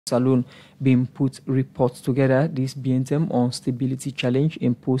Salon being put reports together, this BNTM on stability challenge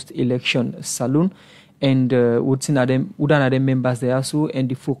in post-election Salon. And would other members there also, and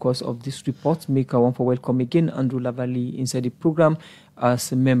the focus of this report make I want to welcome again Andrew Lavalley inside the program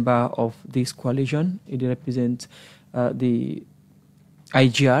as a member of this coalition. It represents the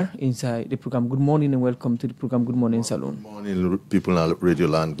IGR inside the program. Good morning and welcome to the program. Good morning, Salon. Good morning, people on Radio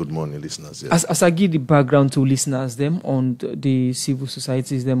Land. Good morning, listeners. Yes. As I give the background to listeners, them on the civil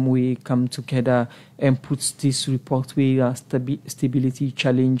societies, them we come together and put this report with stability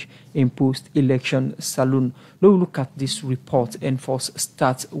challenge in post-election Salon. Now we look at this report and first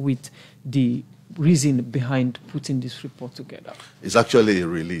start with the reason behind putting this report together. It's actually a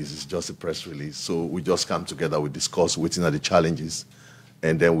release. It's just a press release. So we just come together, we discuss waiting at the challenges.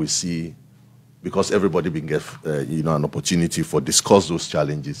 And then we see, because everybody been get an opportunity for discuss those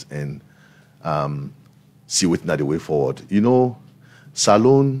challenges and see what's the way forward.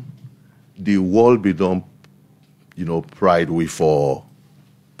 Salon, the world be done, pride way for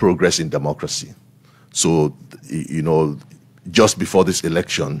progress in democracy. So, just before this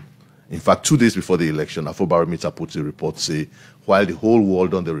election, in fact, 2 days before the election, Afrobarometer put a report say, while the whole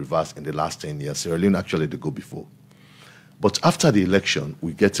world on the reverse in the last 10 years, Sierra Leone actually they go before. But after the election,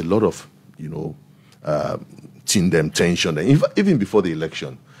 we get a lot of, tension. And even before the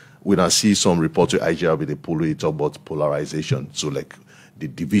election, we now see some reports with IGR with they talk about polarization. So like the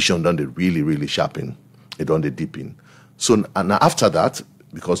division done they really, really sharpen, it done they deepen. So and after that,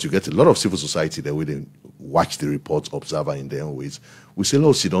 because you get a lot of civil society that we watch the reports, observe in their own ways, we say,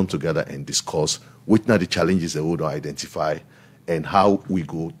 let's sit down together and discuss what are the challenges that we don't identify, and how we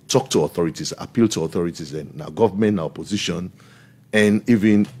go talk to authorities, appeal to authorities, and now government, now opposition, and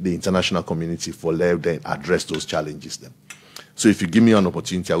even the international community for let them address those challenges then. So if you give me an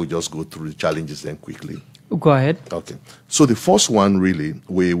opportunity, I will just go through the challenges then quickly. Go ahead. Okay. So the first one really,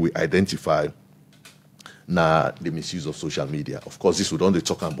 where we identify now the misuse of social media. Of course, this would only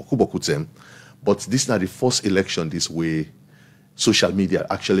talk about boku, but this is not the first election this way social media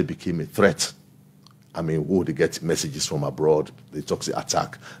actually became a threat. I mean, they get messages from abroad, they talk the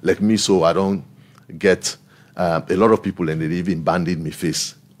attack. Like me, so I don't get a lot of people, and they even banded me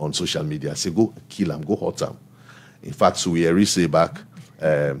face on social media. I say, go kill them, go hurt them. In fact, so we say back,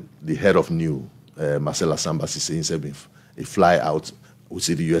 the head of NEW, Marcela Sambasi, saying he fly out, we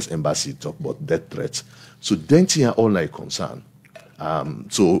see the U.S. Embassy talk about death threats. So then here all like concern.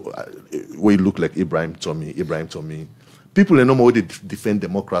 We look like Ibrahim Tommy. People in normal they defend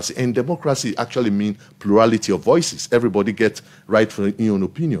democracy, and democracy actually means plurality of voices. Everybody gets right for your own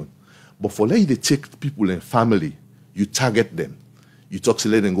opinion. But for like they take people and family, you target them, you talk to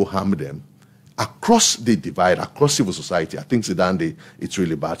let them go harm them. Across the divide, across civil society, I think it's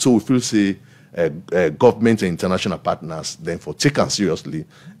really bad. So we feel say government and international partners then for take them seriously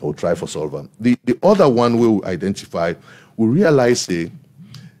or try for solve them. The other one we identify, we realize the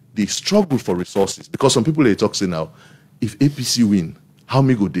struggle for resources, because some people they talk say now, if APC win, how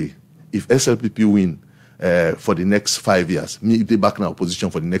me go day? If SLPP win for the next 5 years, me if they back in opposition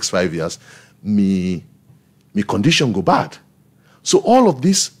for the next 5 years, me condition go bad. So all of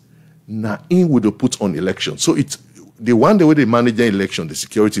this na in with the put on election. So it's the one the way they manage the election, the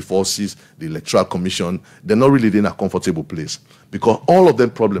security forces, the electoral commission, they're not really in a comfortable place, because all of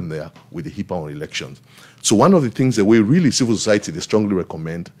them problem there with the HIPAA on elections. So one of the things that we really civil society they strongly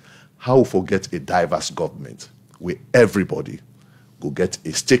recommend, how we forget a diverse government, where everybody go get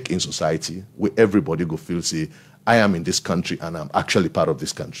a stake in society, where everybody go feel, say, I am in this country and I'm actually part of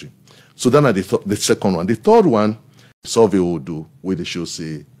this country. So then the second one. The third one, survey will do, where they show,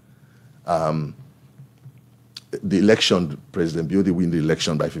 say, the election, President Biode win the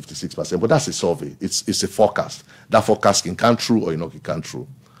election by 56%, but that's a survey. It's a forecast. That forecast can come true or it can't true.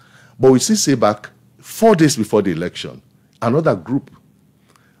 But we see, say back, 4 days before the election, another group,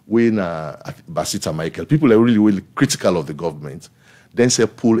 when Basita Michael, people are really, really critical of the government, then say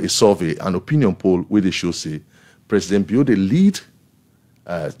pull a survey, an opinion poll, where they show say President Biode lead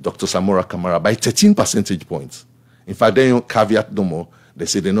Dr. Samora Kamara by 13 percentage points. In fact, they don't caveat no more. They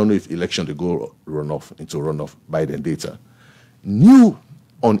say they don't know if election they go runoff by the data. New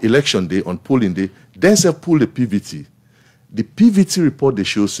on election day, on polling day, then say pull the PVT. The PVT report they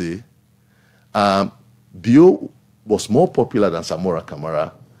show say Bio was more popular than Samora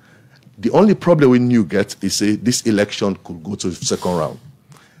Kamara. The only problem we knew get is say this election could go to the second round.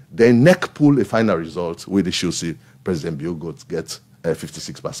 Then NEC pull a final result where they show say President Bio get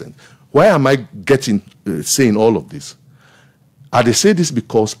 56%. Why am I saying all of this? I say this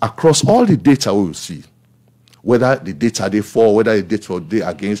because across all the data we will see, whether the data they for, whether the data they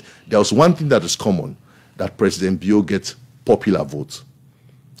against, there was one thing that is common, that President Bio gets popular votes.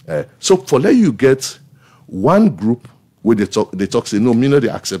 So for let you get one group where they talk say, no, me no, they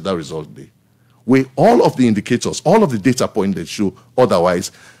accept that result day. Where all of the indicators, all of the data points that show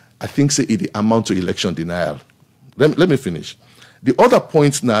otherwise, I think say it amount to election denial. Let me finish. The other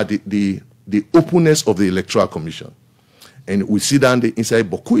point now, the openness of the Electoral Commission. And we see down the inside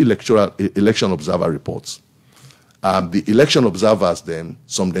Boku election observer reports. The election observers then,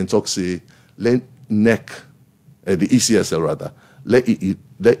 some then talk say, let NEC, the ECSL rather, let it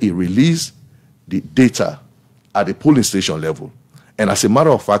release the data at the polling station level. And as a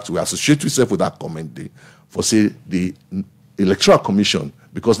matter of fact, we associate ourselves with that comment day for say the Electoral Commission,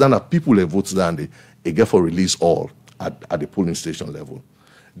 because then people have voted down they get for release all at the polling station level.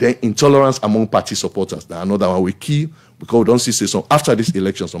 Then intolerance among party supporters. Now another one we key because we don't see say so after this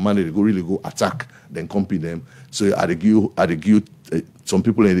election, some man they go attack, then compete them. So at the give some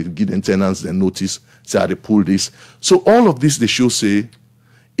people they give them tenants, then notice, say they pull this. So all of this they should say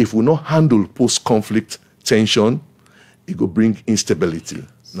if we not handle post-conflict tension, it will bring instability.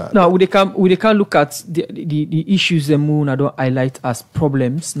 Now, we can look at the issues the moon I don't highlight as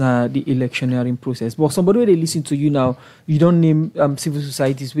problems na the electioneering process. But somebody when they listen to you now, you don't name civil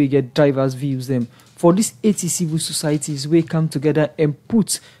societies where you get diverse views them. For these 80 civil societies, we come together and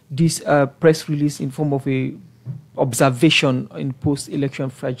put this press release in form of a observation in post-election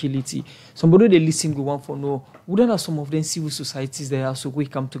fragility. Somebody they listen go want for know wouldn't have some of them civil societies there so we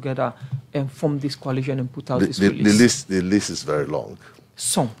come together and form this coalition and put out this release. The list is very long.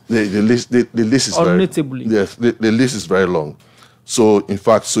 Some. The list is Unnotably. Yes, the list is very long. So in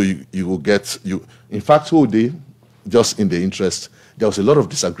fact, so you will get in fact whole day, just in the interest, there was a lot of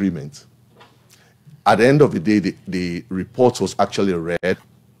disagreement. At the end of the day, the report was actually read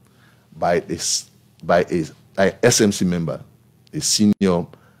by a SMC member, a senior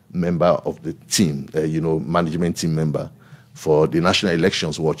member of the team, management team member for the National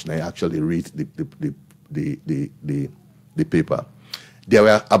Elections Watch. And I actually read the paper. There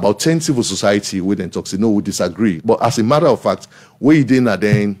were about 10 civil society who then talk, say, no, we disagree. But as a matter of fact, we did not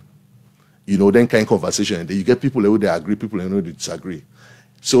then, then kind of conversation, and then you get people who they agree, people who they disagree.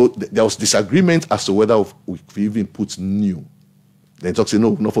 So there was disagreement as to whether we even put new. Then talk say,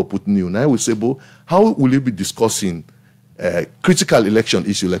 no, not for put new. Now we say, but how will you be discussing critical election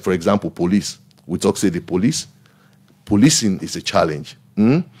issue, like for example, police? We talk say the policing is a challenge.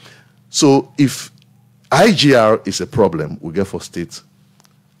 So if IGR is a problem, we get for states.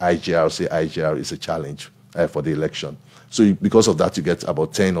 IGR is a challenge for the election. So because of that, you get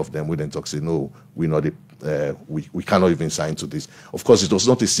about 10 of them. We then talk say, no, we cannot even sign to this. Of course, it was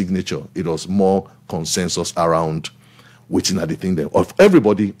not a signature. It was more consensus around waiting at the thing there. Of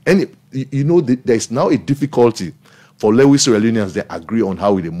everybody, there's now a difficulty for Lewis Sierra Leoneans they agree on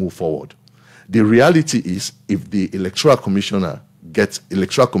how they move forward. The reality is, if the Electoral Commission get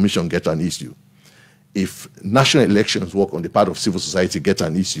an issue, if national elections work on the part of civil society get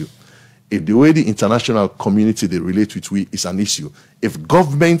an issue, if the way the international community they relate with we is an issue, if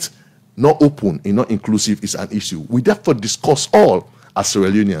government not open and not inclusive is an issue, we therefore discuss all as Sierra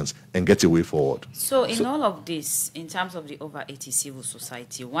Leoneans and get a way forward. So in all of this, in terms of the over 80 civil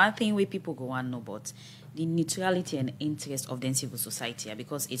society, one thing we people go on know about the neutrality and interest of the civil society,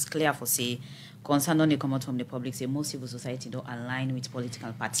 because it's clear for say concern only come out from the public say most civil society don't align with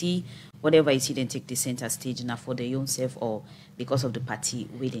political party, whatever you see then take the center stage now for their own self or because of the party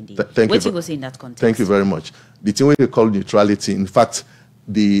within the what you go say in that context. Thank you very much. The thing we call neutrality, in fact,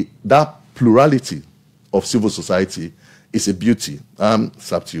 that plurality of civil society is a beauty.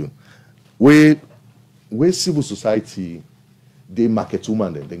 Substitute. Where civil society they market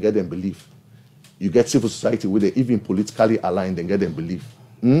women then get them belief. You get civil society where they even politically aligned and get them belief.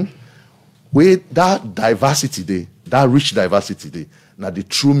 Where that diversity that rich diversity now the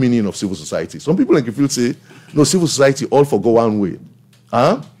true meaning of civil society. Some people like if you say, no, civil society all for go one way.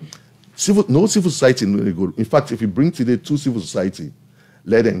 No civil society no really good. In fact, if you bring today two civil society,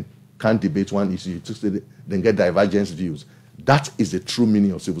 let them can't debate one issue, then get divergent views. That is the true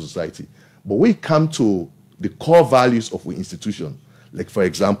meaning of civil society. But when it comes to the core values of an institution, like for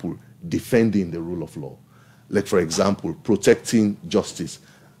example, defending the rule of law, like for example, protecting justice,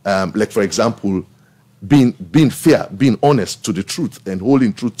 like for example, being fair, being honest to the truth and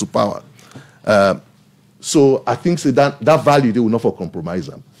holding truth to power. So I think that value they will not for compromise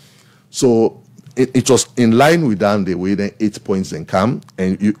them. So it was in line with that the way the 8 points then come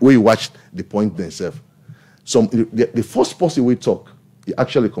and we watched the point themselves. So the first person we talk, he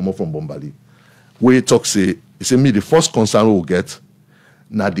actually come up from Bombali. We talk say me the first concern we will get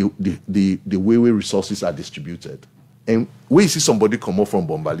now the way resources are distributed. And when you see somebody come up from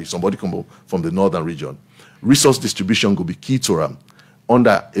Bombali, somebody come up from the northern region, resource distribution will be key to them.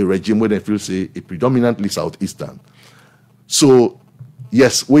 under a regime where they feel, say, a predominantly Southeastern. So,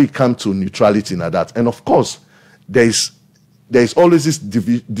 yes, we come to neutrality in that. And of course, there is always this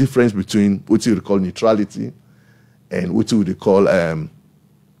difference between what you would call neutrality and what you would call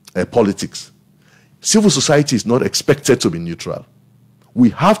politics. Civil society is not expected to be neutral. We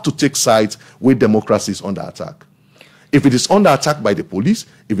have to take sides where democracy is under attack. If it is under attack by the police,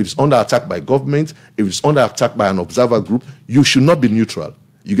 if it is under attack by government, if it is under attack by an observer group, you should not be neutral.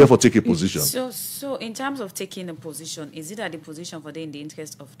 You therefore take a position. So in terms of taking a position, is it that the position for the in the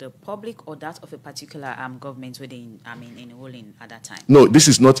interest of the public or that of a particular government within, enrolling at that time? No, this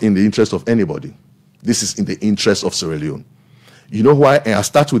is not in the interest of anybody. This is in the interest of Sierra Leone. You know why? And I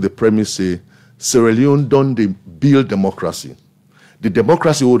start with the premise, say, Sierra Leone don't they build democracy. The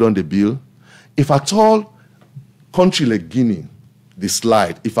democracy hold on the bill. If at all, country like Guinea, the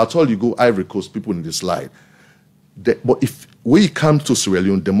slide, if at all you go Ivory Coast, people in the slide, but if we come to Sierra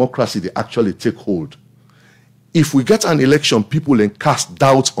Leone, democracy, they actually take hold. If we get an election, people then cast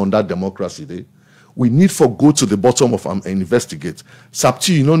doubt on that democracy, we need for go to the bottom of and investigate.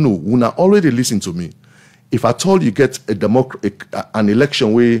 Sapti, you don't know, Una already listen to me. If at all you get an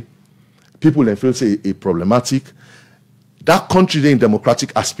election where people then feel say a problematic, that country then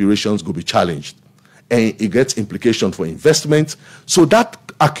democratic aspirations will be challenged. And it gets implications for investment. So that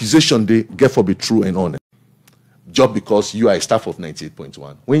accusation they get for be true and honest. Just because you are a staff of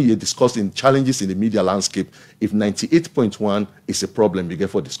 98.1. When you're discussing challenges in the media landscape, if 98.1 is a problem, you get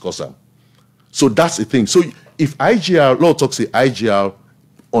for discuss them. So that's the thing. So if IGR, law talks say IGR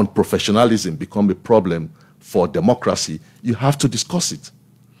on professionalism become a problem for democracy, you have to discuss it.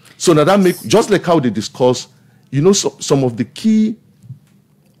 So now that make just like how they discuss, you know, some of the key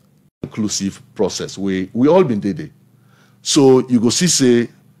inclusive process we all been there. So you go see say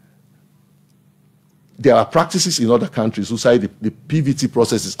there are practices in other countries who say the PVT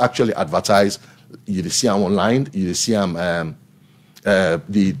process is actually advertised. You see them online. You see them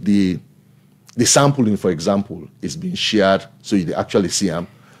the sampling, for example, is being shared, so you actually see them.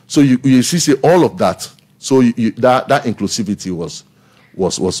 So you see all of that. So that inclusivity was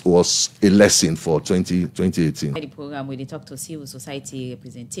a lesson for 2018. The program where they talk to civil society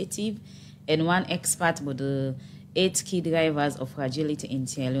representative and one expert with the 8 key drivers of fragility in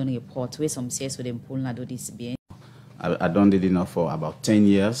Sierra Leone report where some says with them pulling do this being. I done it now for about 10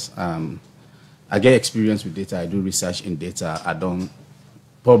 years. I get experience with data. I do research in data. I don't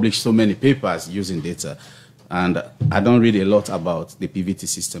publish so many papers using data, and I don't read a lot about the PVT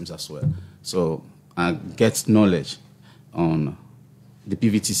systems as well. So I get knowledge on the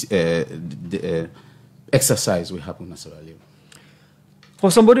PVT exercise will happen in Sierra Leone. For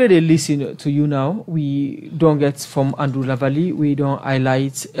somebody that listen to you now, we don't get from Andrew Lavalley, we don't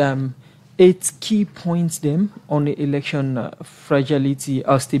highlight 8 key points them on the election fragility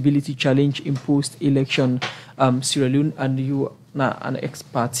or stability challenge in post-election Sierra Leone, and you are an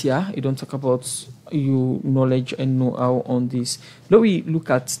expert here. You don't talk about your knowledge and know-how on this. Now we look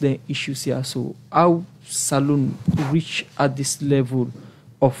at the issues here. So how Saloon reach at this level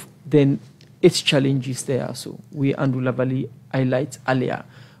of then its challenges there. So we Andrew Lavalley highlight earlier,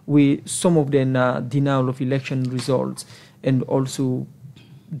 with some of them denial of election results and also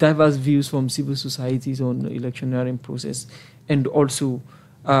diverse views from civil societies on the electioneering process, and also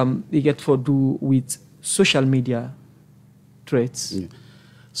they get to do with social media threats. Yeah.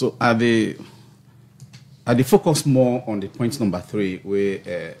 So are they focus more on the point number 3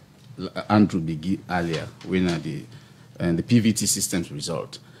 where Andrew began earlier when the PVT systems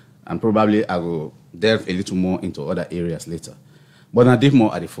result, and probably I will delve a little more into other areas later. But I did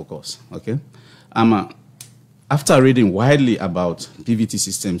more at the focus, okay? After reading widely about PVT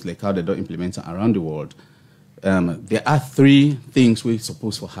systems, like how they don't implement it around the world, there are 3 things we're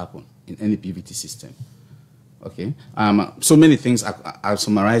supposed to happen in any PVT system, okay? So many things, I'll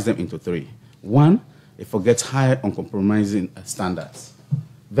summarize them into 3. 1, it forgets high uncompromising standards,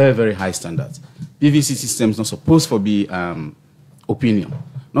 very, very high standards. PVC systems not supposed to be opinion.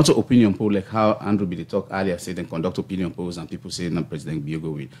 Not an opinion poll like how Andrew B. talk earlier said and conduct opinion polls and people say now President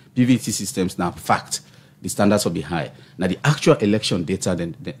Biogo will. PVT systems now fact. The standards will be high. Now the actual election data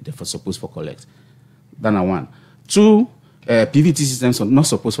then they're supposed to collect. That's 1. 2, PVT systems are not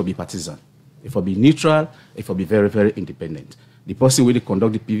supposed to be partisan. It will be neutral, it will be very, very independent. The person where they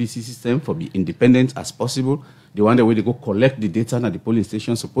conduct the PVC system will be independent as possible. The one that where they go collect the data at the polling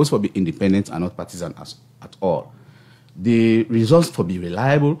station supposed to be independent and not partisan at all. The results will be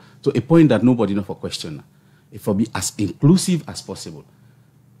reliable to a point that nobody knows for question. It will be as inclusive as possible.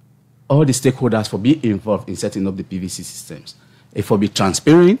 All the stakeholders will be involved in setting up the PVC systems. It will be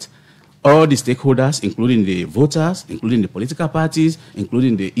transparent. all the stakeholders, including the voters, including the political parties,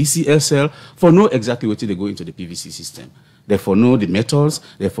 including the ECSL, for know exactly what they go into the PVC system. Therefore, know the methods.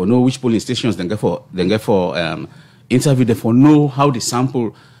 Therefore, know which polling stations they get for interview. Therefore, know how the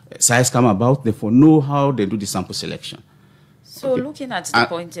sample size come about. Therefore, know how they do the sample selection. So, okay. Looking at the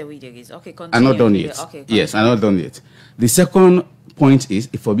point where there is, okay, continue. I'm not done yet. Okay, yes, I'm not done yet. The second point is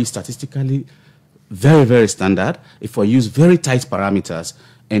if we be statistically very, very standard, if we use very tight parameters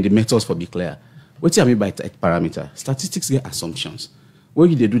and the methods for be clear. What do I mean by tight parameter? Statistics get assumptions.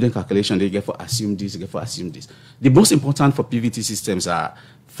 When they do the calculation, they get for assume this, they get for assume this. The most important for PVT systems are,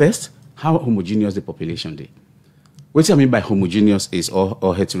 first, how homogeneous the population is. What I mean by homogeneous is,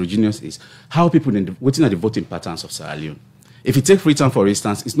 or heterogeneous is, how people, what are the voting patterns of Sierra Leone? If you take Freetown, for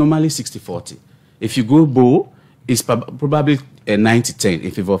instance, it's normally 60-40. If you go Bo, it's probably 90-10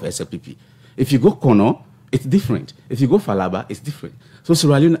 in favor of SLPP. If you go Kono, it's different. If you go Falaba, it's different. So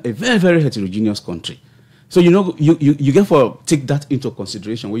Sierra Leone, a very, very heterogeneous country. So you get for take that into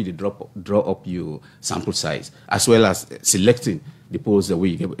consideration when you draw up your sample size, as well as selecting the polls that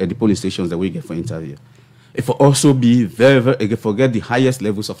we get, the polling stations that we get for interview. It will also be very, very forget the highest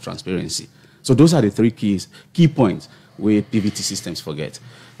levels of transparency. So those are the three key points where PVT systems forget.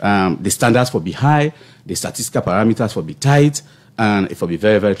 The standards for be high, the statistical parameters for be tight, and it will be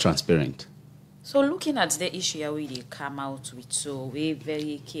very, very transparent. So looking at the issue here, we they come out with so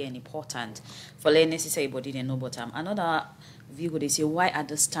very key and important for the necessary body they know, but another view they say why at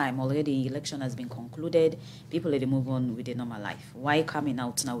this time already election has been concluded, people they move on with their normal life. Why coming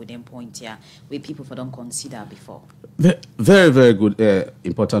out now with them point here where people for don't consider before? Very, very good,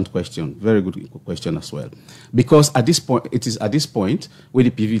 important question. Very good question as well. Because at this point, it is at this point where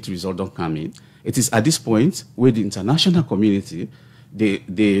the PVT result don't come in. It is at this point where the international community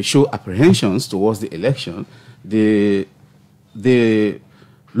they show apprehensions towards the election. They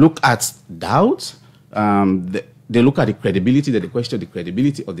look at doubts. They look at the credibility. They question the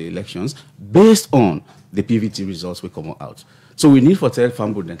credibility of the elections based on the PVT results will come out. So we need for tell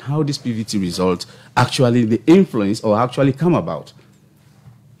Fambo then how this PVT results actually the influence or actually come about.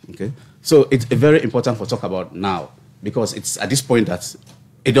 Okay, so it's very important for talk about now because it's at this point that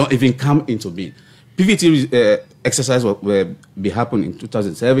it don't even come into being. PVT exercise will be happening in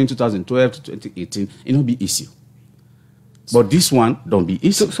 2007, 2012 to 2018. It will be issue. But this one don't be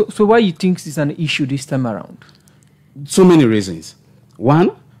issue. So why you think it's an issue this time around? So many reasons.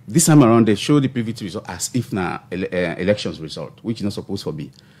 One, this time around they show the PVT result as if na elections result, which is not supposed to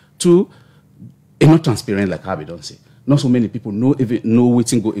be. Two, it's not transparent like how we don't say. Not so many people know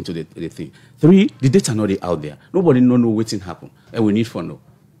waiting go into the thing. Three, the data not out there. Nobody know waiting happen, and we need for know.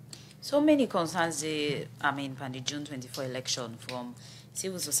 So many concerns, for the June 24 election from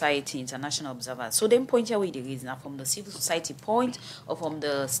civil society, international observers. So then point here where the reason from the civil society point or from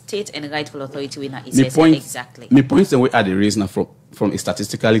the state and rightful authority winner is exactly. My points the way are the reason from a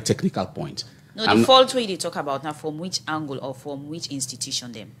statistically technical point. No, the fault way they talk about now from which angle or from which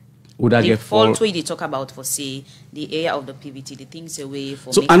institution them. Would I the get fault way they talk about for say the area of the PVT, the things away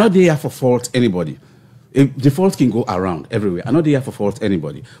for. So I'm not there for fault anybody. The fault can go around everywhere. I'm not there for fault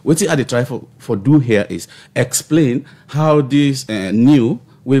anybody. What I try for do here is explain how this new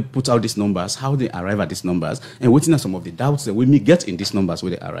will put out these numbers, how they arrive at these numbers, and what are some of the doubts that we may get in these numbers where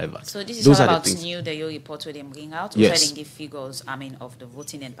they arrive at. So this is all about new that you report where they bring out, yes. They give figures, of the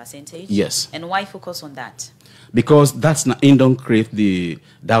voting and percentage. Yes. And why focus on that? Because that's not don't create the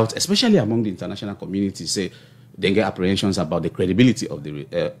doubt, especially among the international community. Say they get apprehensions about the credibility of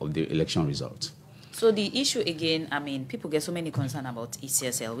the election results. So the issue again, people get so many concerns about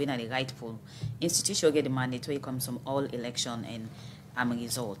ECSL. When are the rightful institution get the mandate where it comes from all election and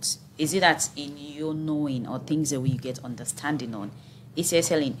results? Is it that in your knowing or things that we get understanding on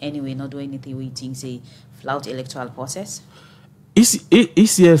ECSL in any way not doing anything we think say flout electoral process?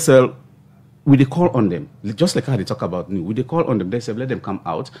 ECSL, we they call on them just like how they talk about new. We they call on them. They say let them come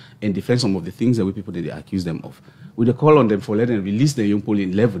out and defend some of the things that we people they accuse them of. We they call on them for let them release their young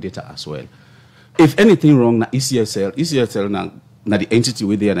polling level data as well. If anything wrong, na ECSL na the entity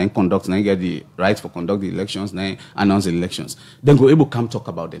where they are conduct, na get the right for conduct the elections, na announce the elections, then go able to come talk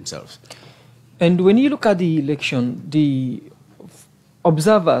about themselves. And when you look at the election, the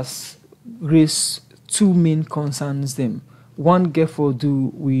observers raise two main concerns them. One get for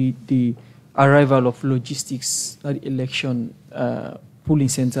do with the arrival of logistics at the election polling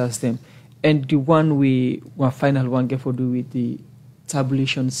centers them, and the one final one get for do with the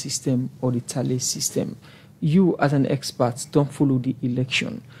tabulation system or the tally system. You as an expert don't follow the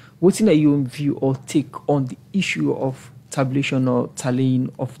election. What's in your view or take on the issue of tabulation or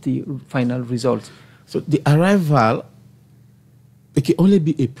tallying of the final result? So the arrival, it can only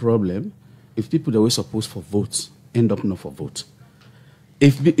be a problem if people that were supposed for votes end up not for vote.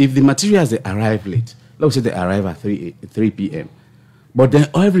 If the materials they arrive late, let's say they arrive at 3 p.m., but then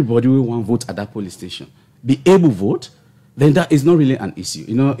everybody will want vote at that polling station, be able to vote, then that is not really an issue.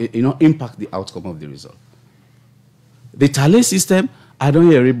 It impact the outcome of the result. The tally system, I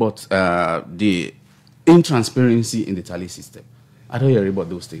don't hear about the intransparency in the tally system. I don't hear about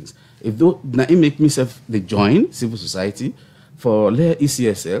those things. If it make myself the join civil society for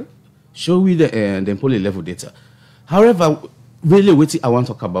ECSL, show me the polling level data. However, really what I want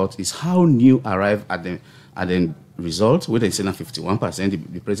to talk about is how new arrive at the result, whether it's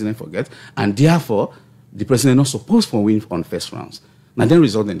 51%, the president forget, and therefore the president not supposed to win on first rounds. Now then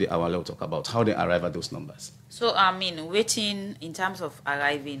result in the hour will talk about how they arrive at those numbers. So waiting in terms of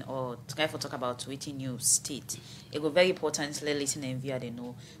arriving or try to talk about waiting new state, it was very important to listen and view they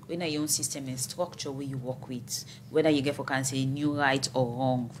know when your own system and structure where you work with, whether you get for can say new right or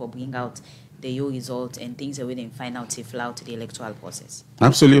wrong for bring out the your result and things that we then find out if flow to the electoral process.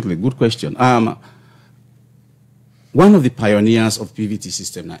 Absolutely, good question. One of the pioneers of PVT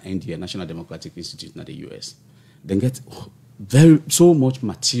system at NDA, National Democratic Institute in the US, they get so much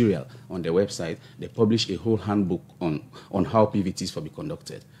material on their website. They publish a whole handbook on how PVTs will be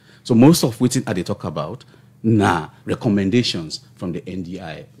conducted. So most of which they talk about recommendations from the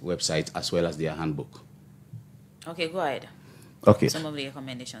NDI website as well as their handbook. Okay, go ahead. Okay. Some of the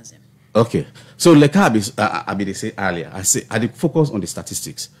recommendations then. Okay. So like I said earlier, I focus on the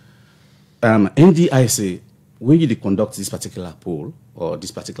statistics. NDI say when you conduct this particular poll or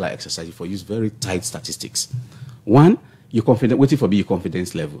this particular exercise, you use very tight statistics. One, your confidence, waiting for your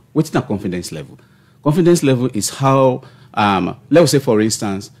confidence level. What's the confidence level? Confidence level is how, let's say for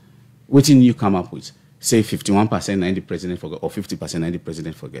instance, waiting you come up with, say 51% 90 president forget, or 50% 90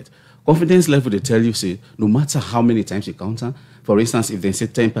 president forget. Confidence level, they tell you, say, no matter how many times you counter, for instance, if they say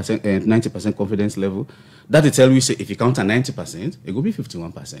 10% and 90% confidence level, that they tell you, say, if you counter 90%, it will be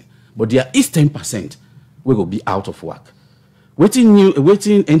 51%. But there is 10% we will be out of work. Waiting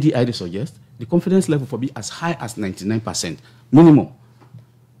NDI they suggest, the confidence level will be as high as 99% minimum.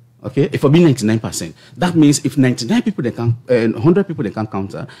 Okay, if it be 99%, that means if 99 people they can, 100 people they can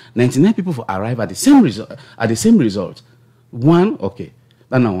counter, 99 people will arrive at the same result. One, okay,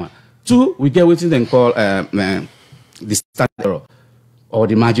 that's not one. Two, we get what they call the standard error or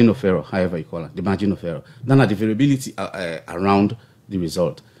the margin of error, however you call it, the margin of error. Then the variability around the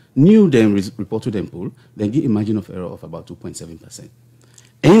result. New then report to them pool, then get a margin of error of about 2.7%.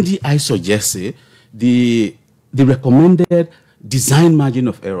 NDI suggests the recommended design margin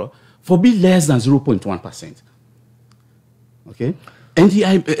of error for be less than 0.1%. Okay?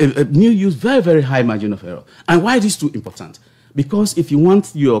 NDI new use very, very high margin of error. And why is this too important? Because if you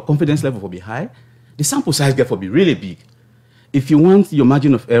want your confidence level to be high, the sample size get to be really big. If you want your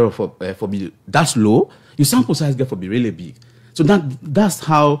margin of error for be that low, your sample size get to be really big. So that's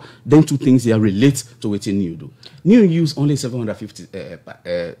how then two things here relate to what new do. New use only 750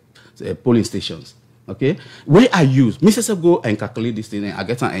 polling stations. Okay, where I use, Mr. Go and calculate this thing, and I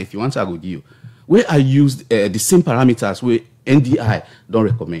get an, if you want, I will give you. Where I use the same parameters where NDI don't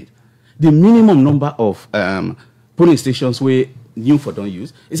recommend. The minimum number of polling stations where new for don't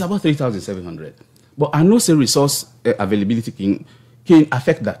use is about 3,700. But I know say resource availability can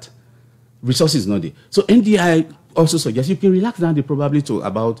affect that. Resources not there. So NDI also suggests you can relax down the probability to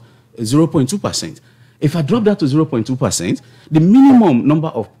about 0.2%. If I drop that to 0.2%, the minimum number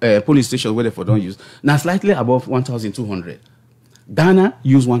of polling stations where they don't use now slightly above 1,200. Ghana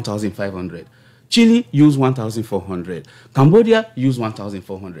use 1,500. Chile use 1,400. Cambodia use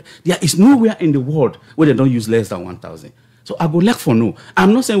 1,400. There is nowhere in the world where they don't use less than 1,000. So I go look for no.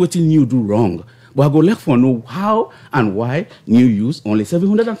 I'm not saying what new do wrong, but I go look for know how and why new use only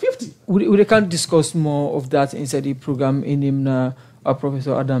 750. We can discuss more of that inside the program in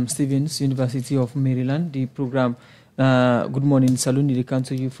Professor Adam Stevens, University of Maryland. The program, Good Morning Saloon, they come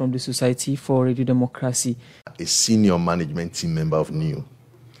to you from the Society for Radio Democracy. A senior management team member of NEW.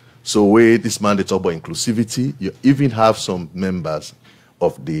 So where this man they talk about inclusivity, you even have some members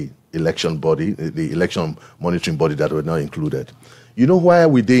of the election body, the election monitoring body that were not included. You know why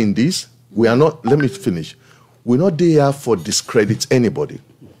we're doing this? We are not, let me finish. We're not there for discredit anybody.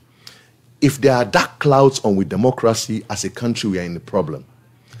 If there are dark clouds on with democracy as a country, we are in a problem.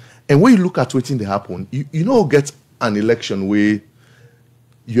 And when you look at what's they happen, you don't get an election where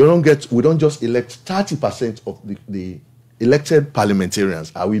we don't just elect 30% of the elected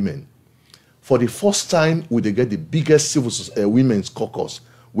parliamentarians are women. For the first time, we get the biggest women's caucus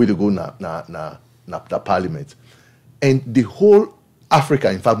where they go na parliament. And the whole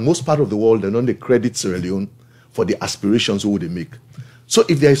Africa, in fact, most part of the world, they don't credit Sierra Leone for the aspirations who they make. So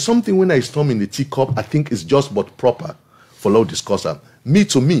if there is something when I storm in the teacup, I think it's just but proper for law discussion.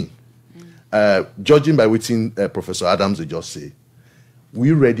 To me, judging by what Professor Adams they just say,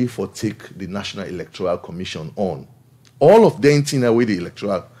 we ready for take the National Electoral Commission on. All of them in a way the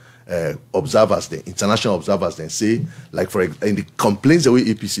electoral observers, the international observers then say, like for in the complaints the way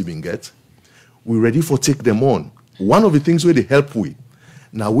APC been get, we're ready for take them on. One of the things where they help with,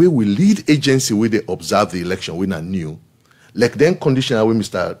 now where we lead agency where they observe the election, we not new. Like then conditional where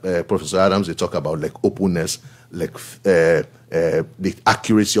Mr. Professor Adams they talk about like openness, like the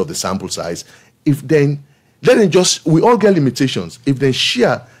accuracy of the sample size. If then just we all get limitations. If they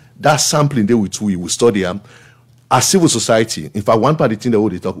share that sampling there with we study them as civil society. In fact, one part of the thing that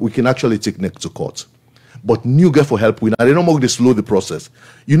we talk, we can actually take next to court. But new get for help with, and they don't want to slow the process.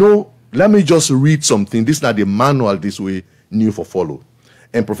 You know, let me just read something. This is not the manual this way new for follow.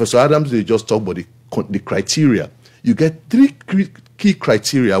 And Professor Adams they just talk about the criteria. You get 3 key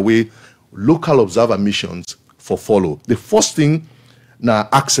criteria where local observer missions for follow. The first thing now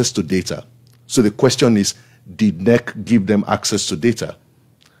access to data. So the question is, did NEC give them access to data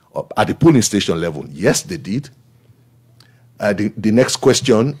at the polling station level? Yes, they did. The next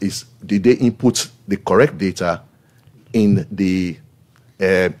question is, did they input the correct data in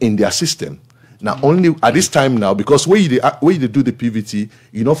their system? Now, only at this time now, because where you do the PVT,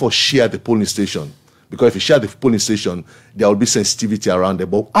 you know, for share the polling station. Because if you share the polling station, there will be sensitivity around it.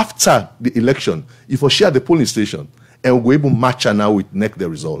 But after the election, if you share the polling station, and we're able to match now with NEC the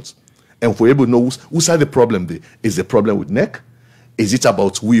results, and we're able to know whose side the problem is the problem with NEC, is it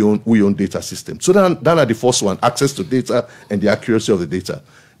about we own data system? So that are the first one, access to data and the accuracy of the data.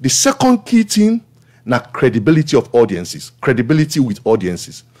 The second key thing, now credibility of audiences, credibility with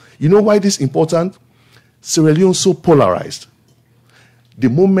audiences. You know why this is important? Sierra Leone so polarized. The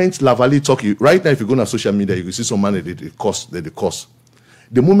moment Lavali talk, right now if you go on social media, you can see some man that the cost.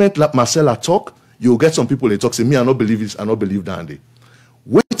 The moment Marcella talk, you'll get some people that talk, say, me, I don't believe this, I don't believe that.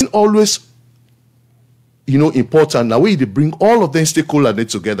 Waiting always, you know, important. Now, where they bring all of them stakeholders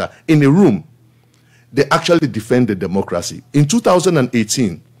together in a room, they actually defend the democracy. In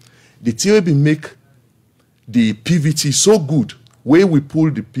 2018, the TOB make the PVT so good, where we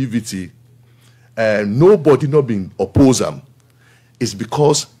pull the PVT, nobody not being opposed them, is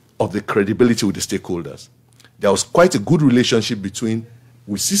because of the credibility with the stakeholders. There was quite a good relationship between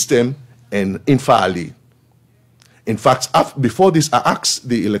with system and INFA-Ali. In fact, before this, I asked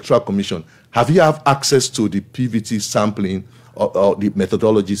the Electoral Commission, have you have access to the PVT sampling or the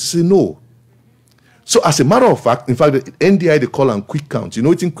methodologies? They say no. So as a matter of fact, in fact, the NDI, they call them quick count. You know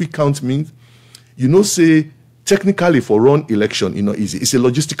what quick count means? You know, say, technically for run election, you know, easy. It's a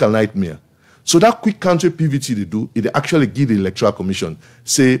logistical nightmare. So that quick count PVT they do, it actually give the Electoral Commission,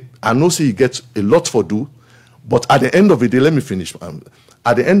 say, I know say you get a lot for do, but at the end of the day, let me finish.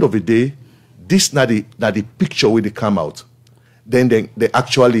 At the end of the day, this not the picture where they come out. Then they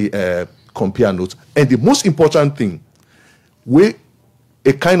actually compare notes. And the most important thing, where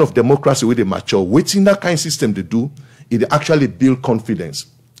a kind of democracy where they mature, waiting that kind of system they do, it actually build confidence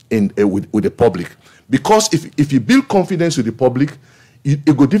in with the public. Because if you build confidence with the public,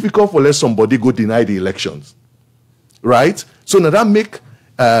 it go difficult for let somebody go deny the elections, right? So now that make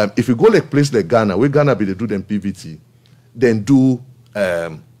if you go like place like Ghana, where Ghana be they do them PVT, then do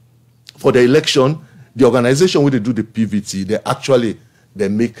for the election, the organization where they do the PVT, they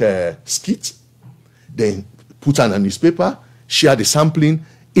make a skit, then put on a newspaper, share the sampling.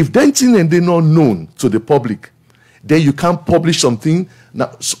 If that thing and they're not known to the public, then you can't publish something. Now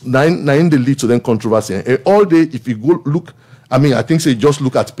in the lead to then controversy. And all day, if you go look. I mean, I think say just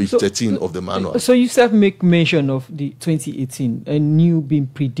look at page 13 of the manual. So you self make mention of the 2018 and new being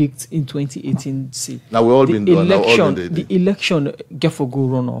predict in 2018. See, now we all been doing the election get for go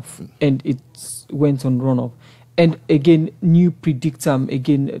runoff and it went on runoff, and again new predict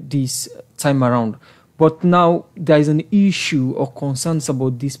again this time around. But now there is an issue or concerns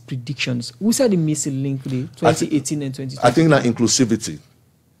about these predictions. Who said the missing link the 2018 and 2020? I think that inclusivity,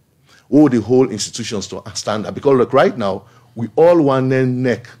 all the whole institutions to stand up, because like right now. We all want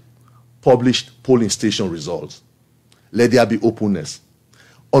NEC published polling station results. Let there be openness.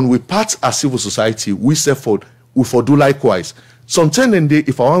 On we part as civil society, we say we for do likewise. Sometimes in day,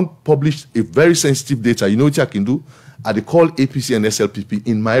 if I want to publish a very sensitive data, you know what I can do? I call APC and SLPP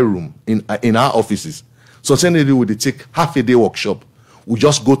in my room, in our offices. Sometimes in day, we take half a day workshop. We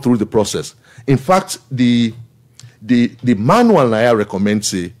just go through the process. In fact, the manual I recommend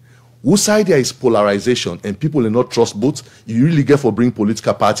say, whose idea is polarization and people do not trust both, you really get for bring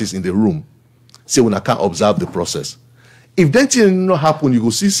political parties in the room. Say when I can't observe the process. If that thing not happen, you go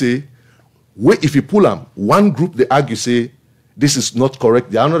see say, wait, if you pull them, one group they argue say this is not correct.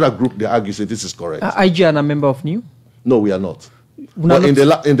 The another group, they argue, say this is correct. IG are a member of NEW? No, we are not. But in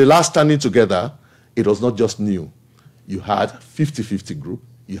the last standing together, it was not just NEW. You had 50-50 group,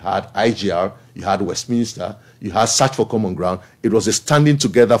 you had IGR, you had Westminster, you had Search for Common Ground. It was a standing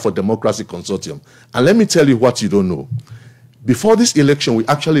together for democracy consortium. And let me tell you what you don't know. Before this election, we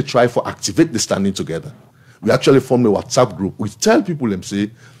actually tried to activate the standing together. We actually formed a WhatsApp group. We tell people and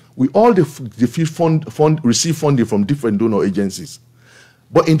say, we all receive funding from different donor agencies.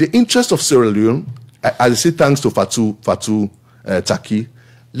 But in the interest of Sierra Leone, I say thanks to Fatou Taki,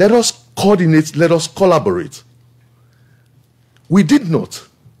 let us coordinate, let us collaborate. We did not.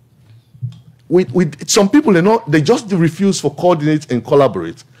 Some people, they just refuse to coordinate and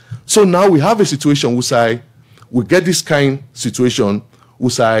collaborate. So now we have a situation where we get this kind of situation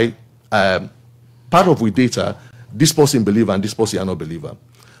where part of we data, this person believer and this person are not believer.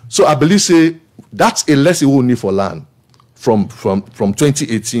 So I believe say that's a lesson we will need for land from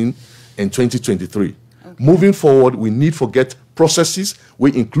 2018 and 2023. Okay. Moving forward, we need to get processes,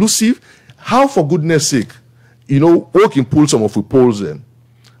 we're inclusive. How, for goodness sake, we can pull some of the polls in.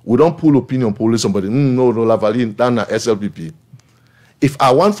 We don't pull opinion polling somebody, no, Lavalin, Dana, SLPP. If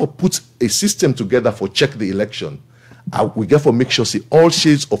I want to put a system together for check the election, we get to make sure see all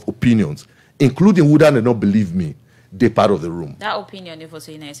shades of opinions, including who don't believe me, they're part of the room. That opinion, if you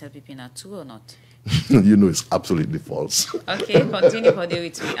say SLPP not true or not? It's absolutely false. Okay, continue for the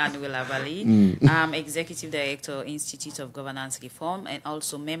with Anwil Lavali, Executive Director, Institute of Governance Reform, and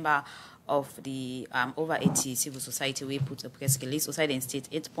also member of the over 80 civil society. We put a press release outside and state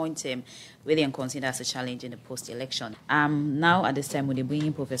 8 points where they consider as a challenge in the post-election. Now at this time we'll bring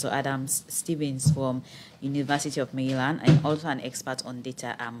in Professor Adam Stevens from University of Maryland and also an expert on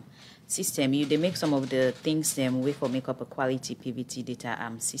data system. They make some of the things way for make up a quality PVT data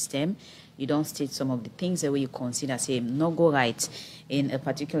system. You don't state some of the things that you consider say no go right in a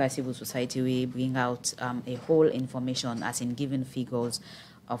particular civil society. We bring out a whole information as in given figures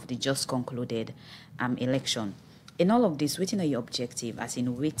of the just concluded election. In all of this, waiting are your objective, as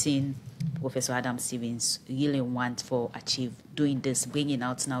in waiting Professor Adam Stevens really want for achieve doing this, bringing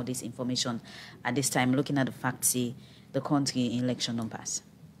out now this information at this time, looking at the fact, say, the country in election numbers?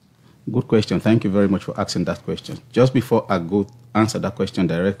 Good question. Thank you very much for asking that question. Just before I go answer that question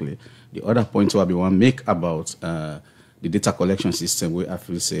directly, the other point I want to make about the data collection system, where I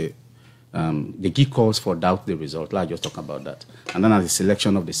feel say the key cause for doubt the result. I'll just talk about that. And then the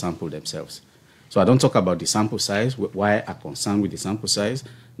selection of the sample themselves. So I don't talk about the sample size, why I'm concerned with the sample size.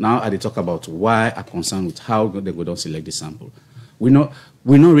 Now I talk about why I'm concerned with how they go down select the sample. We don't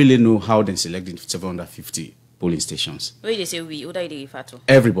really know how they select the 750 polling stations. Where they say we, who do they refer to?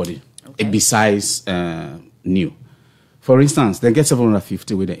 Everybody, okay. Besides new. For instance, they get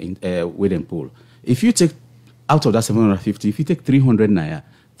 750 with them poll. If you take out of that 750, if you take 300 Naya,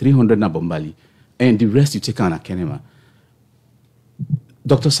 300 na Bombali, and the rest you take on Akenema,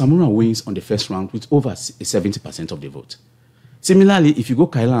 Dr. Samura wins on the first round with over 70% of the vote. Similarly, if you go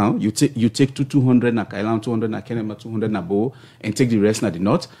Kailan, you take 200 na Kailan, 200 na Kenema, 200 na Bo, and take the rest na the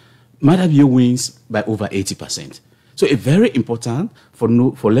North, Madabio wins by over 80%. So it's very important for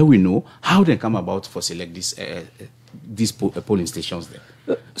let we know how they come about for select these polling stations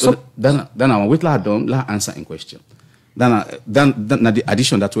there. So then I will wait la answer in question. Then the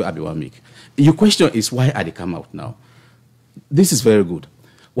addition that way I will make. Your question is why are they come out now? This is very good.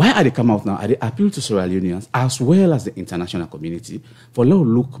 Why are they come out now? Are they appeal to Sierra Leoneans as well as the international community for let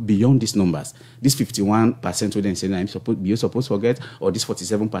look beyond these numbers? This 51% where they say I'm supposed to forget, or this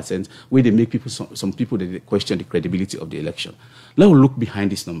 47% where they make people some people they question the credibility of the election. Let us look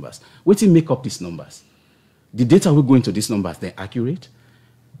behind these numbers. What do you make up these numbers? The data we go into these numbers, they're accurate.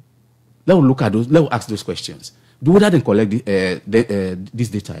 Let us look at those. Let us ask those questions. Do that then collect this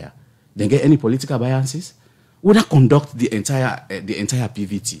data here? Then get any political biases? Would that conduct the entire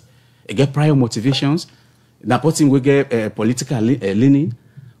PVT? Get prior motivations? That person will get political leaning?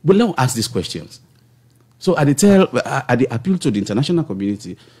 But let us ask these questions. So at the appeal to the international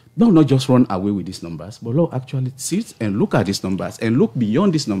community, don't not just run away with these numbers, but let actually sit and look at these numbers and look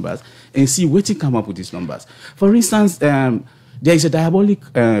beyond these numbers and see where to come up with these numbers. For instance, there is a diabolic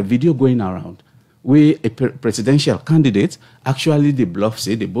video going around where a presidential candidate actually they both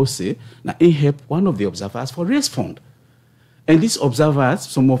say, now he help one of the observers for race fund. And these observers,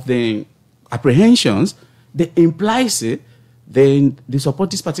 some of the apprehensions, they imply say they support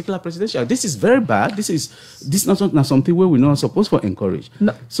this particular presidential. This is very bad. This is not something where we're not supposed to encourage.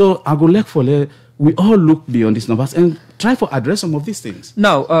 No. So I go like for we all look beyond these numbers and try to address some of these things.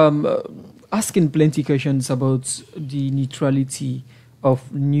 Now, asking plenty questions about the neutrality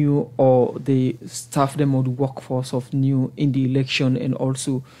of new, or the staff them or the workforce of new in the election, and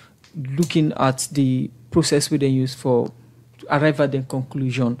also looking at the process we then use for to arrive at the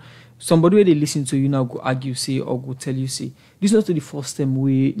conclusion. Somebody where they listen to you now go argue say or go tell you say this is not the first time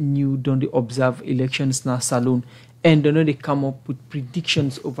we new don't they observe elections now salon, and then they come up with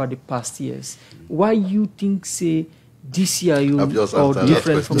predictions over the past years. Why you think say this year you are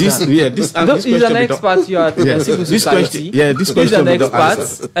different from this, that? Yeah, this he's an expert. You are yes. civil This society. question, yeah, this question he's an without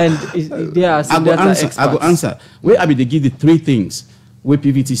expert, and they are experts. I go answer. Where I be they give the three things where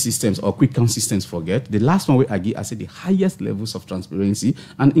PVT systems or quick count systems forget. The last one where I give, I say the highest levels of transparency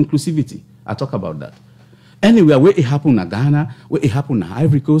and inclusivity. I talk about that. Anywhere where it happened in Ghana, where it happened in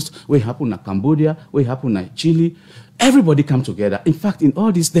Ivory Coast, where it happened in Cambodia, where it happened in Chile, everybody come together. In fact, in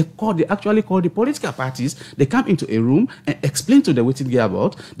all this, they actually call the political parties. They come into a room and explain to them what it's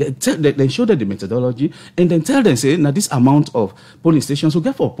about. They show them the methodology and then tell them, say, now this amount of polling stations will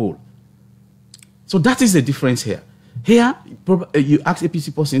get for a poll. So that is the difference here. Here, you ask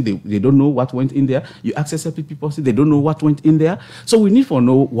APC person, they don't know what went in there. You ask SLPP person, they don't know what went in there. So we need to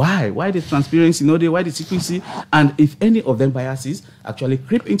know why the transparency, why the secrecy, and if any of them biases actually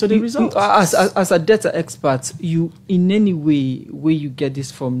creep into the results. As a data expert, you in any way where you get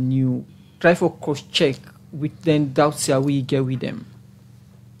this from new, try for cross check with then doubts here where you get with them.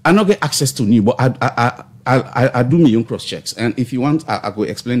 I not get access to new, but I do my own cross checks, and if you want, I will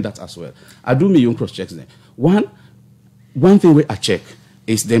explain that as well. I do my own cross checks then. One thing we I check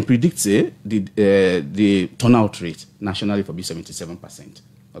is then predict say the turnout rate nationally for be 77%.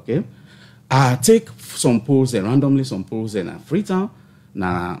 Okay, I take some polls and randomly some polls in Freetown,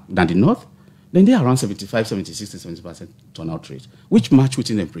 than the north, then they are around 75, 76, 70% turnout rate, which match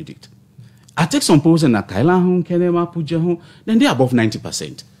within them predict. I take some polls in Kailahun, Kenema, Pujahun, then they are above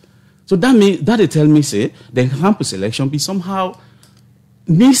 90%. So that they tell me say the sample selection be somehow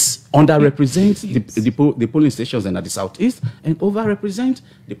underrepresent the polling stations in the southeast and overrepresent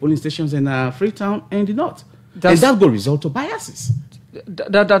the polling stations in Freetown and the north. And that will result to biases.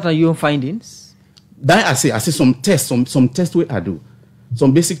 That are your findings? That I say some tests, some tests we I do.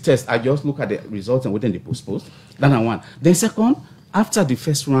 Some basic tests, I just look at the results and within the post. That are one. Then second, after the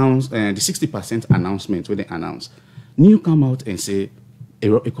first rounds, the 60% announcement when they announce, new come out and say,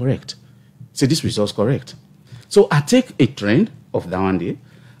 correct. Say this result's correct. So I take a trend of that one day,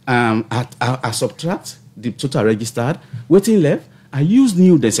 I subtract the total registered, waiting left, I use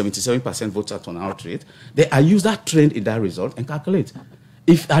new the 77% voter turnout rate, then I use that trend in that result and calculate.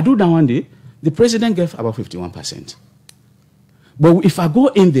 If I do that one day, the president gave about 51%. But if I go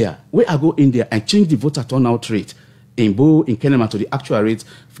in there, and change the voter turnout rate in Bo, in Kenema to the actual rate,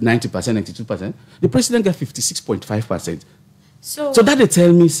 90%, 92%, the president gave 56.5%. So that they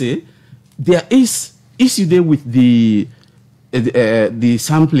tell me, say, there is issue there with the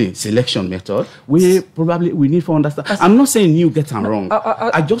sampling selection method. We need to understand. I'm not saying you get them wrong.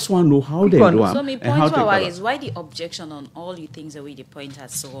 I just want to know how they do them. So my point to is why the objection on all the things that we the point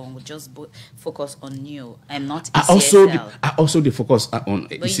at so wrong. We just focus on new and not ECSL. I also focus on but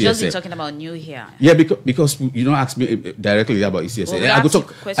ECSL. you just been talking about new here. Yeah, because you don't ask me directly about ECSL. Well,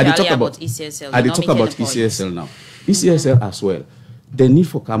 I talk about ECSL. I talk about ECSL now. ECSL as well. They need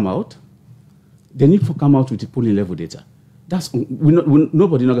to come out. They need to come out with the polling level data.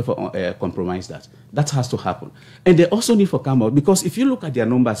 Nobody not going to compromise that. That has to happen. And they also need to come out, because if you look at their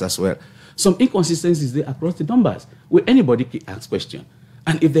numbers as well, some inconsistencies there across the numbers, where anybody can ask question.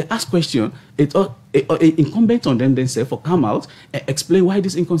 And if they ask question, it's incumbent on them themselves to come out and explain why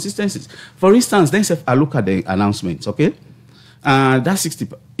these inconsistencies. For instance, themselves, I look at the announcements, okay? That's 60.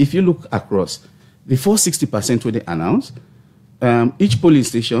 If you look across, the first 60% where they announce, each polling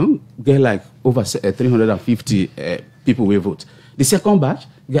station get like over 350 people will vote. The second batch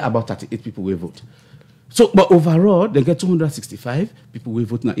get about 38 people will vote. So, but overall, they get 265 people will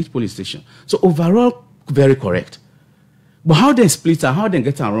vote now each polling station. So overall, very correct. But how they split and how they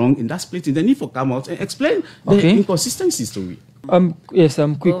get it wrong in that splitting, they need to come out and explain the inconsistencies to me.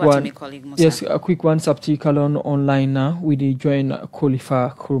 Quick one. Yes, a quick one. Sapti Kalon online now. We did join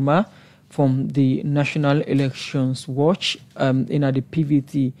Khalifa Kurma from the National Elections Watch in the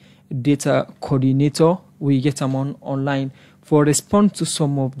PVT data coordinator. We get them online for response to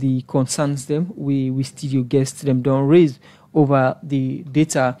some of the concerns them we studio guests them don't raise over the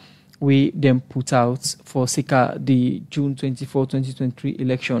data we them put out for SICA the June 24, 2023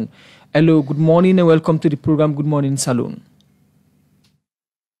 election. Hello, good morning and welcome to the program. Good morning, Saloon.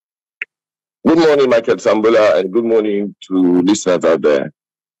 Good morning, Michael Sambola, and good morning to listeners out there.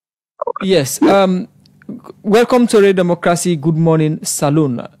 Yes, welcome to Radio Democracy. Good morning,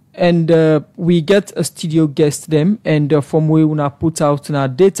 Saloon. and we get a studio guest them, and from where we put out in our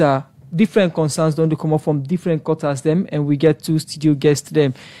data, different concerns don't come up from different quarters them, and we get 2 studio guests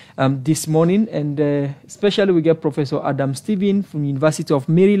them this morning, and especially we get Professor Adam Stephen from University of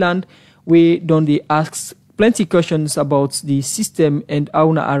Maryland. We don't they ask plenty questions about the system and how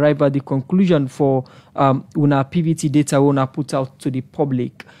we arrive at the conclusion for una PVT data we put out to the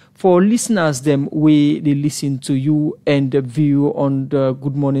public. For listeners, them they listen to you and view on the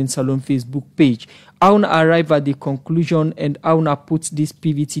Good Morning Salon Facebook page. How we arrive at the conclusion and how we put this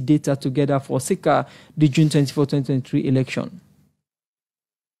PVT data together for SECA the June 24, 2023 election.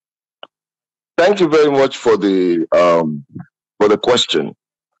 Thank you very much for the question.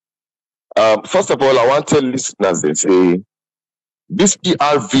 First of all, I want to tell listeners that say this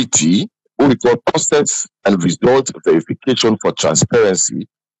PRVT, what we call process and result verification for transparency,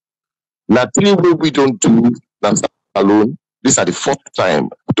 not three way we don't do that alone. This is the 4th time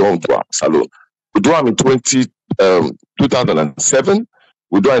we don't do salon. We do them in 2007,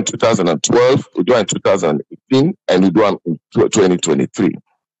 we do them in 2012, we do them in 2018, and we do them in 2023.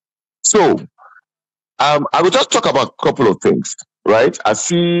 So, I will just talk about a couple of things, right? I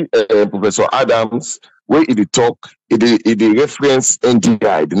see Professor Adams, where he talk, he reference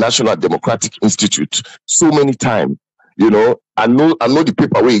NDI, the National Democratic Institute, so many times. You know, I know the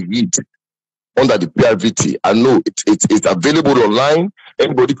paper where he read under the PRVT. I know it's available online.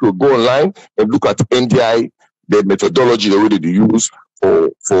 Anybody could go online and look at NDI, the methodology they already use for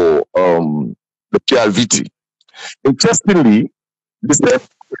the PRVT. Interestingly, the same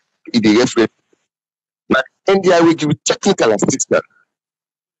in the reference, like NDI will give technical assistance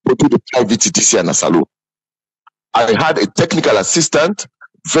to do the PRVT this year in Salon. I had a technical assistant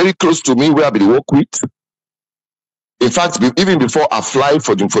very close to me where I be work with. In fact, even before I fly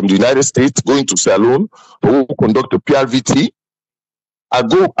from the United States, going to Salon to conduct the PRVT, I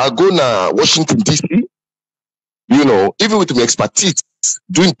go na Washington DC. You know, even with my expertise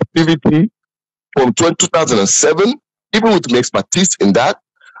doing PVT from 2007, even with my expertise in that,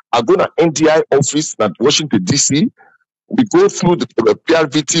 I go na NDI office at Washington DC. We go through the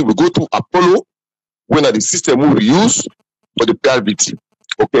PRVT. We go to Apollo, when the system we use for the PRVT.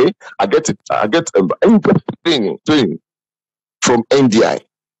 Okay, I get training from NDI.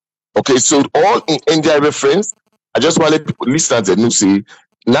 Okay, so all in NDI reference. I just want to let people listen and know say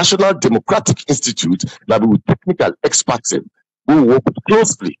National Democratic Institute that with technical experts who work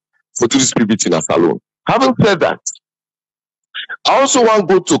closely for do this PVT in a salon. Having said that, I also want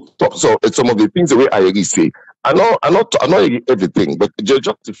to go to some of the things the way I already say. I'm not everything, but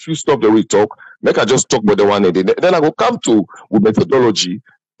just a few stuff that we talk. Make I just talk about the one, and then I will come to with methodology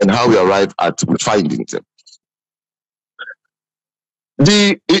and how we arrive at findings.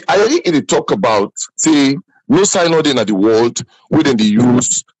 I already talk about say no synod in the world within the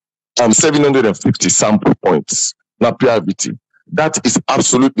use 750 sample points na PRVT. That is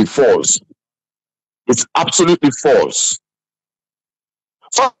absolutely false. It's absolutely false.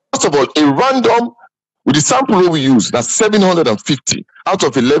 First of all, a random with the sample we use, that's 750 out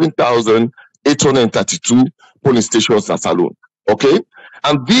of 11,832 polling stations at Salon. Okay?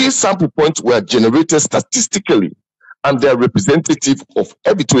 And these sample points were generated statistically, and they are representative of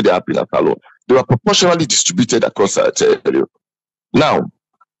every way they happen at Salon. They were proportionally distributed across our area. Now,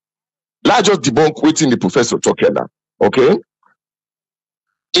 let's just debunk waiting the professor talking now. Okay?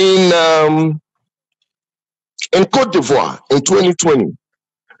 In Côte d'Ivoire in 2020,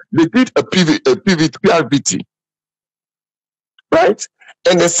 they did a PRVT, right?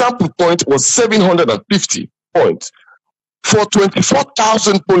 And the sample point was 750 points for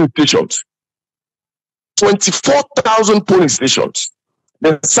 24,000 polling stations. 24,000 polling stations.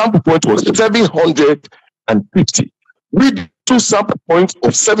 The sample point was 750. We do sample points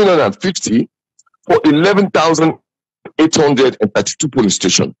of 750 for 11,832 polling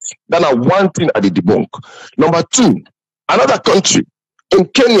stations. That's one thing at the debunk. Number two, another country. In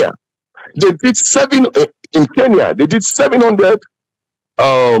Kenya, they did 700. In Kenya, they did 700.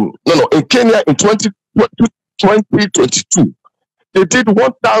 In Kenya in 2022, they did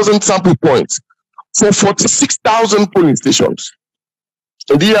 1,000 sample points for 46,000 polling stations.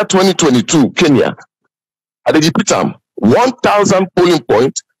 In the year 2022, Kenya, at the repeat 1,000 polling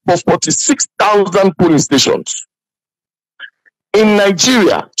points for 46,000 polling stations. In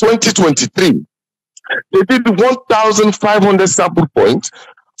Nigeria, 2023. They did 1,500 sample points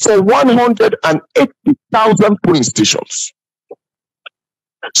for 180,000 polling stations.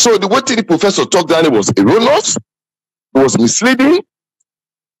 So the way the professor talked down it was erroneous, it was misleading,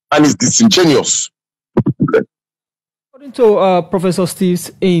 and it's disingenuous. According to Professor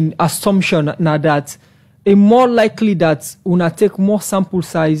Steve's in assumption now that it's more likely that una take more sample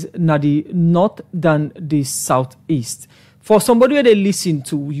size na the north than the southeast. For somebody where they listen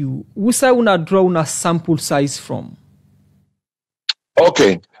to you, which side una draw una sample size from?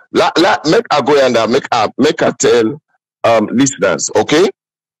 Okay, make I go and make I tell listeners. Okay,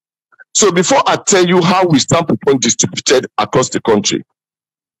 so before I tell you how we sample point distributed across the country,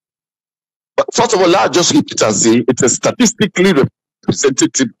 but first of all, I'll just repeat and say it's a statistically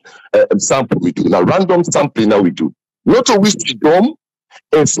representative sample we do. Now, random sampling now we do. Not always we do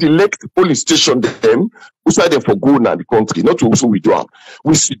and select polling station them who side them for go now the country. Not also we do.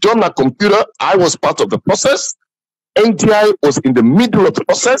 We sit down a computer. I was part of the process. NDI was in the middle of the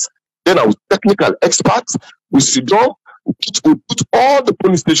process. Then I was technical experts. We sit down. We put all the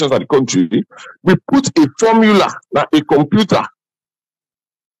polling stations at the country. We put a formula, now a computer,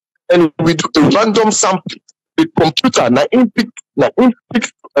 and we do a random sampling. The computer now input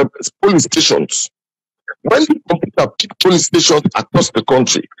polling stations. When the computer pick polling stations across the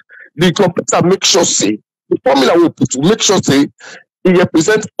country, the computer make sure say the formula will put to make sure say it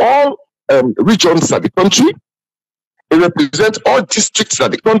represents all regions of the country, it represents all districts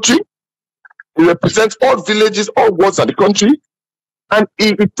of the country, it represents all villages, all wards of the country, and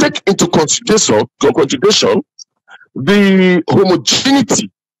it take into consideration the homogeneity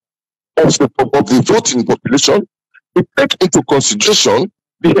of the voting population. It take into consideration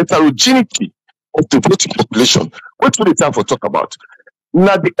the heterogeneity of the voting population. What will the time for talk about?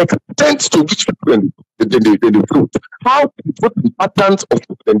 Now the extent to which people they vote, how the voting patterns of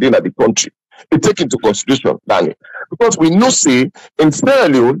people in the country, they take into consideration, Danny. Because we know say in Sierra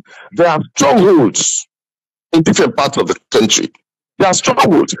Leone there are strongholds in different parts of the country. There are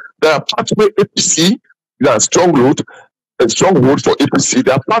strongholds. There are parts where APC, there are stronghold for APC,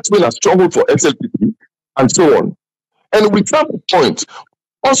 there are parts where there are stronghold for SLPP, and so on. And with that point,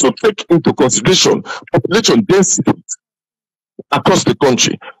 also take into consideration population density across the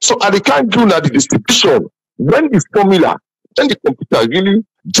country. So I can't do now the distribution when the formula, when the computer really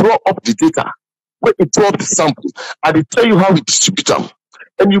draw up the data, when it draw up the sample, I will tell you how we distribute them.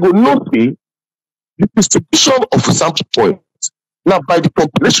 And you will know the distribution of a sample point now by the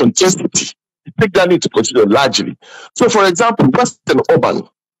population density. You take that into consideration largely. So for example, Western urban,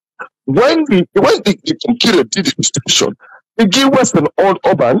 when the computer did the distribution, it gave Western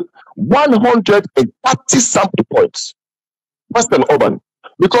urban 130 sample points. Western urban,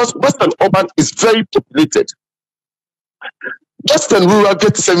 because Western urban is very populated. Western rural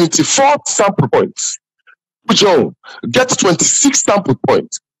gets 74 sample points. Pujon gets 26 sample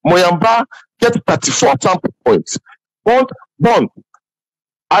points. Moyamba gets 34 sample points. Bond,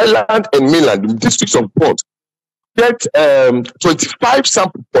 Island and Mainland, the districts of Bond, get 25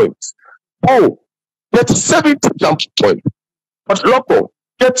 sample points. Oh, get 70 sample points. But Loco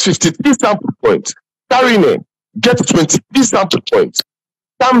gets 53 sample points. Karine gets 23 sample points.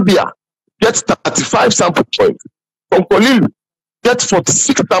 Zambia gets 35 sample points. Konkolilu gets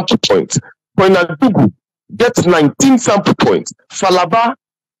 46 sample points. Koinadugu gets 19 sample points. Falaba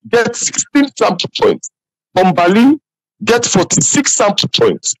gets 16 sample points. Bombali gets 46 sample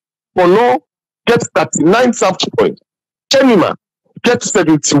points. Polo gets 39 sample points. Kenima gets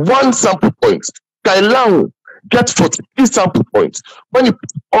 71 sample points. Kailang gets 43 sample points. When you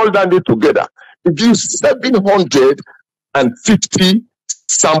put all that together, it gives 750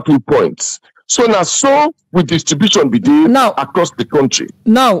 sample points. So now, so with distribution be now across the country.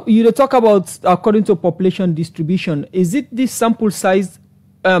 Now, you talk about according to population distribution. Is it this sample size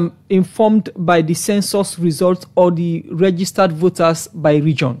informed by the census results or the registered voters by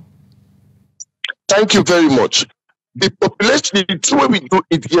region? Thank you very much. The population, the way we do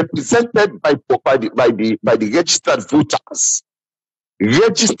it, represented by the registered voters.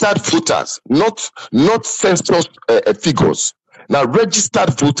 Registered voters, not census figures. Now,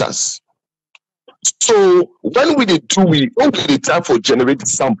 registered voters. So when we do the time for generating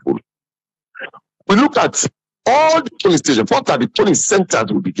sample, we look at all the polling stations. What are the polling centers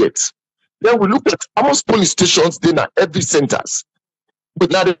we get? Then we look at how much polling stations then are every centers.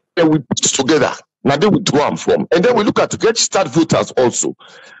 But now then we put it together. Now then we draw them from, and then we look at registered voters also.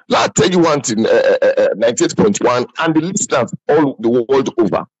 Let me tell you one thing, 98.1 and the listeners all the world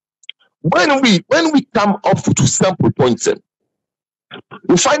over. When we come up to sample points,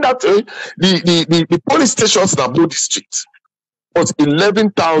 we find out the polling stations in Abo district was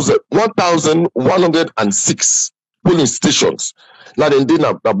 1,106 polling stations. Now then in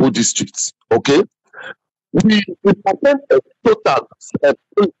Abo districts, okay. We percent of total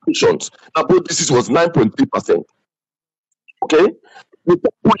polling stations. Abo district was 9.3%. Okay, we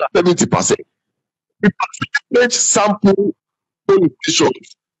put 70%. The percentage sample polling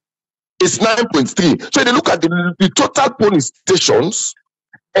stations is 9.3. So they look at the total polling stations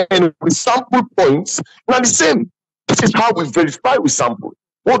and the sample points, now the same. This is how we verify with sample.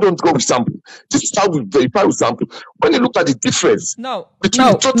 We don't go with sample. This is how we verify with sample. When you look at the difference now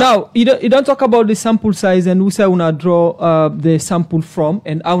you don't talk about the sample size and who say una draw the sample from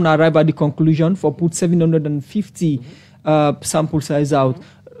and how una arrive at the conclusion for put 750 sample size out.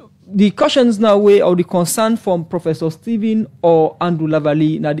 The questions now or the concern from Professor Stephen or Andrew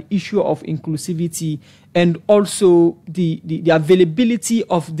Lavalley now the issue of inclusivity and also the availability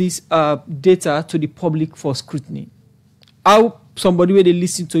of this data to the public for scrutiny. How somebody where they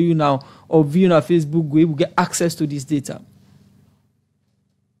listen to you now or view on Facebook will get access to this data?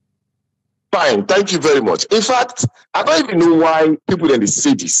 Fine, thank you very much. In fact, I don't even know why people then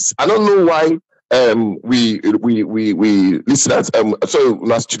say this. I don't know why we listeners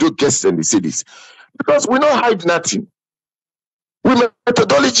my studio guests and they say this. Because we don't hide nothing. We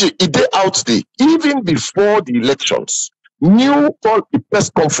methodology it day out there, even before the elections. New call a press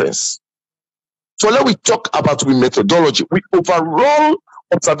conference. So let we talk about we methodology, we overall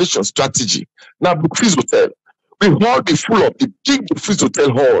observation strategy. Now Brookfield Hotel, we hall be full up, the big Brookfield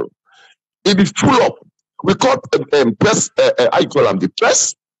Hotel hall. It be full up. We call press, I call them the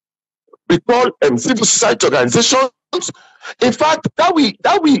press. We call civil society organizations. In fact, that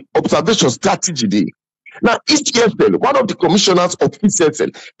we observation strategy day. Now ECSL, one of the commissioners of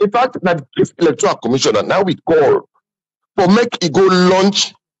ECSL, in fact, now the chief electoral commissioner, now we call for make it go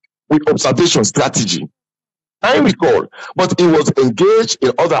launch with observation strategy. I recall, but he was engaged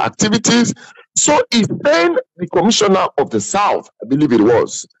in other activities. So he sent the commissioner of the South, I believe it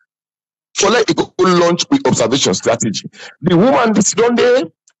was, so let it go launch with observation strategy. The woman this done there,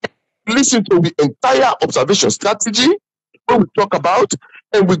 listen to the entire observation strategy, what we talk about,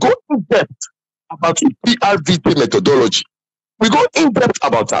 and we go in depth about the PRVT methodology. We go in depth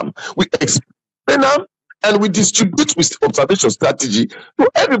about them. We explain them and we distribute with observation strategy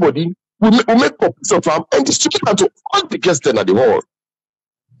to everybody. We make copies of them and distribute them to all the guests at the hall.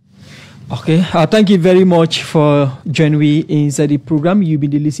 Okay, thank you very much for joining me inside the program. You've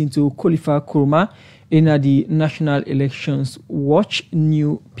been listening to Khalifa Kurma in the National Elections Watch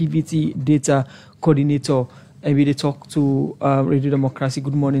new PVT data coordinator. And we talk to Radio Democracy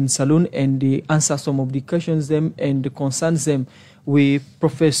Good Morning Saloon and they answer some of the questions them and the concerns them with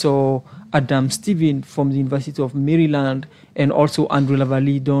Professor Adam Stephen from the University of Maryland and also Andrew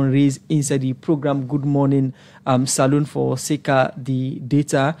Lavalley don't raise inside the program Good Morning Saloon for SECA the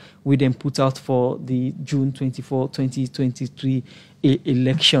data we then put out for the June 24, 2023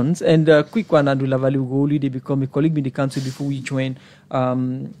 elections. And quick one, Andrew Lavalley will go only they become a colleague in the council before we join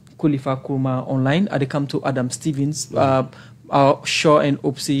Khalifa Kurma online. They come to Adam Stevens. Sure and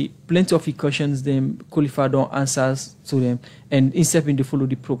Opsi, plenty of questions them Khalifa don't answers to them and instead in they follow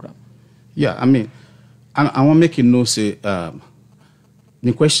the program. Yeah, I mean, I want to make you know say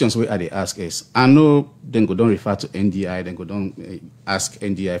the questions where they ask is I know then go don't refer to NDI, then go don't ask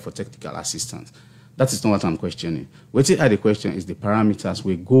NDI for technical assistance. That is not what I'm questioning. What are the question is the parameters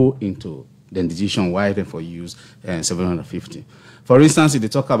we go into the decision why then for use 750. For instance, if they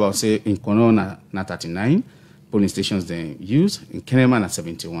talk about say in Kono na 39 polling stations they use, in Kenema na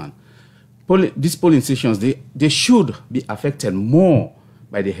 71. These polling stations they should be affected more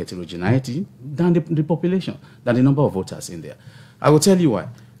by the heterogeneity than the population, than the number of voters in there. I will tell you why.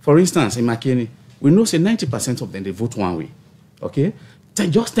 For instance, in McKinney, we know say 90% of them they vote one way. Okay?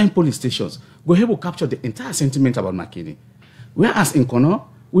 Just 10 polling stations go able to capture the entire sentiment about McKinney. Whereas in Kono,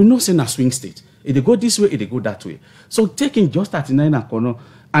 we know say na swing state. If they go this way, if they go that way. So taking just 39 at Kono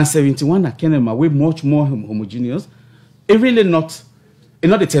and 71 at Kenema, way much more homogeneous, it really not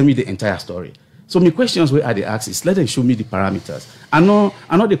they tell me the entire story. So my questions where are they ask is let them show me the parameters. I know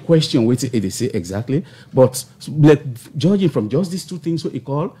the question where they say exactly, but like, judging from just these two things what you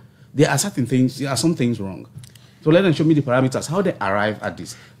call, there are some things wrong. So let them show me the parameters, how they arrive at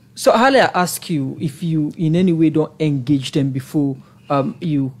this. So how I ask you if you in any way don't engage them before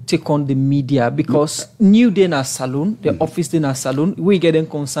you take on the media because new day na saloon, the office day na saloon, we get them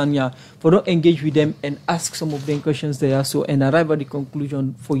concerned yeah, for don't engage with them and ask some of them questions there so and arrive at the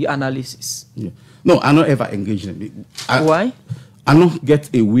conclusion for your analysis. Yeah. No, I don't ever engage them. Why? I don't get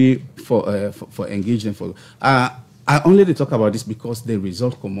a way for engaging for. I only talk about this because the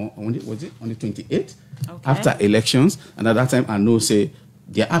result come on the 28th after elections, and at that time I know say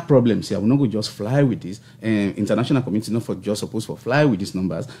there are problems here. We're not going to just fly with this. International community not for just supposed to fly with these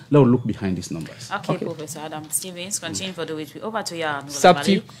numbers. Let's look behind these numbers. Okay. Professor Adam Stevens, continue for the way we over to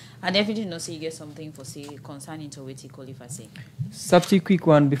you. And definitely not say you get something for say concerning to what you qualify say. Subti quick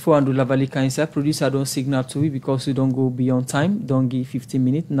one before Andrew Lavali can answer. Producer don't signal to it because we don't go beyond time. Don't give 15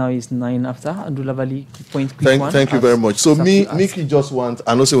 minutes. Now it's 9 after. Andrew Lavali point quick one. Thank you very much. So me can just want,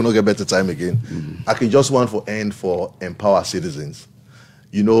 I know say we'll not get better time again. I can just want for end for empower citizens.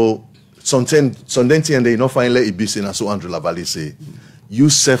 You know, something and they not finally it be seen as so Andrew Lavali say. You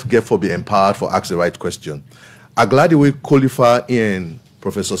self get for be empowered for ask the right question. I'm glad the way qualify in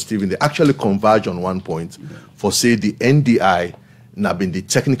Professor Stephen, they actually converge on one point for say the NDI now been the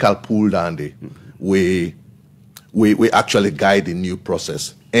technical pool down there we actually guide the new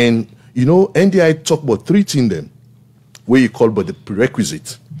process. And you know, NDI talk about 3 things them where you call about the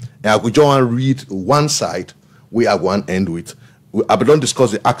prerequisite. And I could just want to read one side where I want to end with. I don't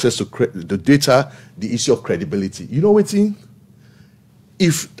discuss the access to the data, the issue of credibility. You know what?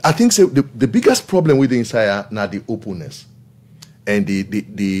 If I think so, the biggest problem with the entire now the openness and the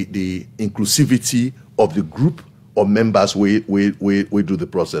inclusivity of the group of members we do the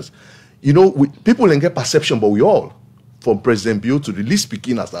process. You know, people can get perception, but we all, from President Bio to the least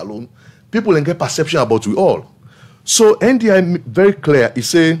speaking as alone, people can get perception about we all. So NDI very clear.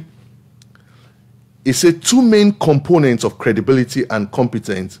 It's a 2 main components of credibility and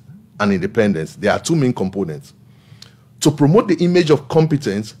competence and independence. There are 2 main components. To promote the image of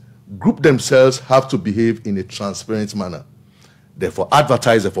competence, group themselves have to behave in a transparent manner. Therefore,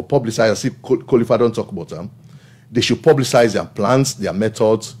 advertise, therefore, publicize. I see Qualified don't talk about them. They should publicize their plans, their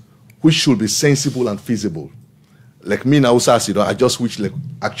methods, which should be sensible and feasible. Like me now, you know, I just wish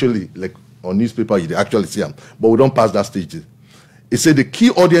actually on newspaper you actually see them, but we don't pass that stage. It said the key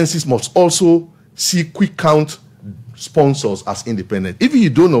audiences must also see quick count sponsors as independent. If you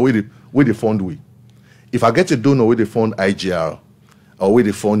don't know where they fund we, if I get a donor where they fund IGR or where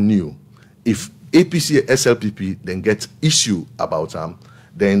they fund new, if APC SLPP then get issue about them,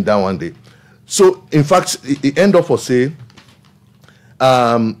 then that one day. So in fact, it end up for say,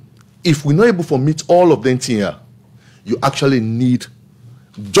 if we're not able to meet all of them here, you actually need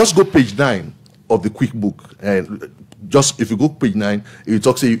just go page 9 of the quick book, and just if you go page 9, it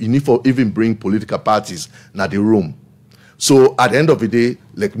talks say you need for even bring political parties now the room. So at the end of the day,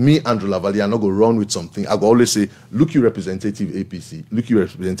 like me, Andrew Lavali, I'm not going to run with something. I go always say, look, you representative APC, look, you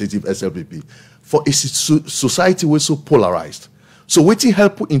representative SLPP. For a society we're so polarized. So waiting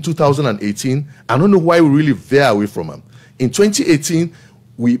help in 2018, I don't know why we really veer away from them. In 2018,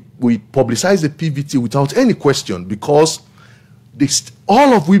 we publicized the PVT without any question because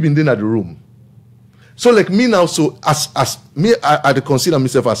all of we been in the room. So like me now, so as me, I consider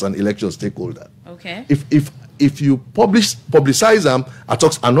myself as an election stakeholder. Okay. If you publicize them,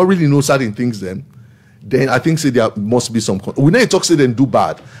 I not really know certain things then I think say there must be some. We know talk say then do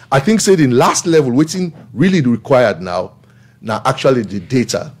bad. I think say in last level, waiting really required now actually the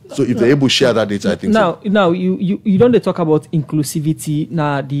data. So if they're able to share that data, I think now you don't talk about inclusivity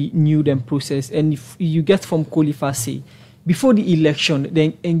now the new them process, and if you get from qualify say before the election,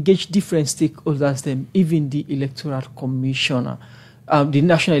 then engage different stakeholders, them even the electoral commissioner. The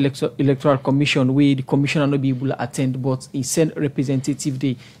National Electoral Commission, where the commissioner not be able to attend, but he sent representative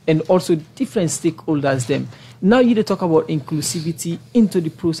day, and also different stakeholders them. Now you talk about inclusivity into the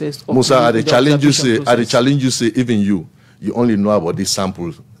process. Of Musa, at the challenge you say, even you only know about this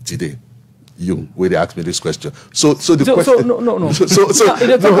sample today. Where they asked me this question. So the question. No. So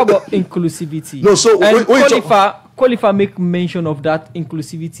they talk about inclusivity. No, so qualify make mention of that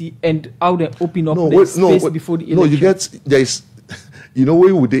inclusivity and how they open up the space before the election. No, you get there is. You know,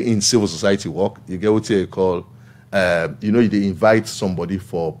 where would they in civil society work? You get what they call, you know, they invite somebody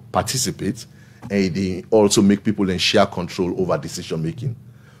for participate, and they also make people then share control over decision making.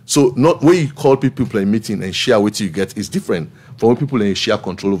 So not where you call people to a meeting and share what you get is different from when people then share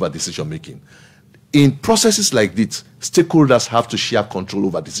control over decision making. In processes like this, stakeholders have to share control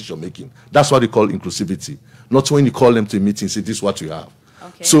over decision making. That's what they call inclusivity. Not when you call them to a meeting, say this is what you have.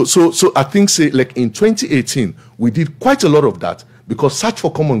 Okay. So I think say like in 2018, we did quite a lot of that. Because Search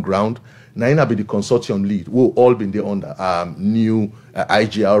for Common Ground, Naina be the consortium lead. We'll all been there under new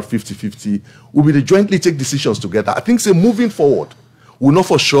IGR 50-50. We'll be the jointly take decisions together. I think say moving forward, we'll not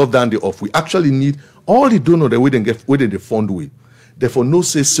for sure down the off. We actually need all the donors that we didn't get where they fund with. Therefore, no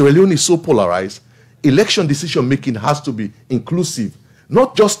say Sierra Leone is so polarized. Election decision making has to be inclusive.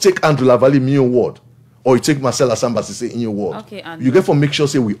 Not just take Andrew Lavali million word Or you take Marcel Asambasi say in your ward. Okay, and you get for make sure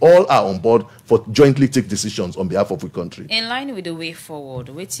say we all are on board for jointly take decisions on behalf of the country. In line with the way forward,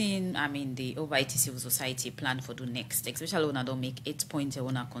 waiting, the over 80 civil society plan for the next, especially when I don't make 8 points I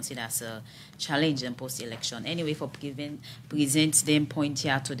wanna consider as a challenge and post-election. Anyway, for present them point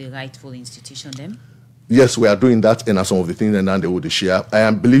here to the rightful institution them. Yes, we are doing that, and some of the things that they would share. I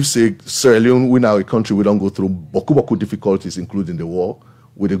believe say Sierra Leone, we now a country we don't go through boku difficulties, including the war.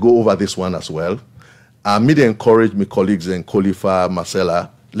 We go over this one as well. Me encourage my colleagues and Khalifa, Marcella,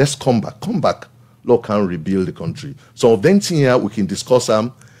 let's come back. Lord can rebuild the country. So then here we can discuss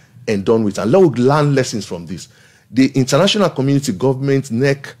them and done with, and let's learn lessons from this. The international community, government,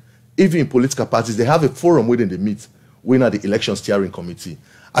 NEC, even political parties, they have a forum within they meet. We're at the election steering committee.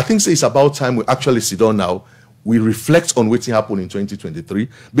 I think it's about time we actually sit down now. We reflect on what happened in 2023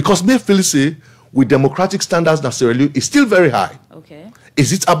 because me feel say with democratic standards in Sierra Leone is still very high. Okay.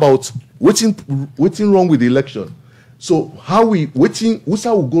 Is it about waiting wrong with the election? So how what's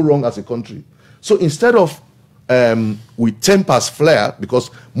how we go wrong as a country? So instead of with tempers flare,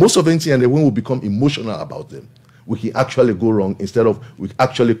 because most of the things and the will become emotional about them, we can actually go wrong instead of we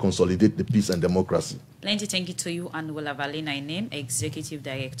actually consolidate the peace and democracy. Plenty thank you to you, and Valina name, Executive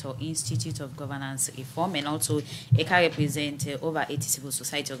Director, Institute of Governance Reform, and also ECA represent over 80 civil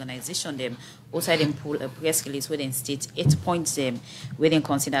society organization. Them also them pull a press release where they state 8 points them where they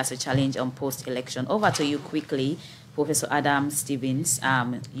consider as a challenge on post-election. Over to you quickly, Professor Adam Stevens.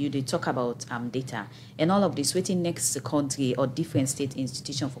 You did talk about data and all of this waiting next the country or different state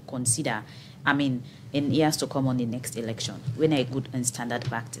institution for consider. In years to come on the next election, when a good and standard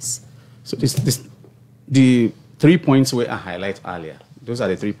practice. So the 3 points where I highlight earlier, those are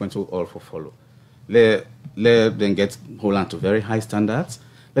the 3 points we all follow. Let them hold on to very high standards.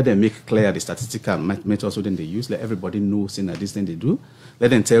 Let them make clear the statistical methods within they use. Let everybody know that this thing they do. Let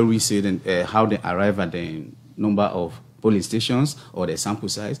them tell how they arrive at the number of polling stations or the sample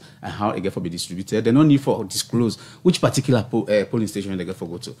size and how it get for be distributed. They no need for disclose which particular polling station they get for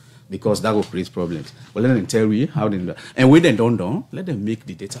go to because that will create problems. But let them tell you how they do that. And when they don't, let them make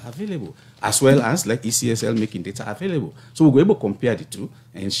the data available as well as like ECSL making data available. So we'll be able to compare the two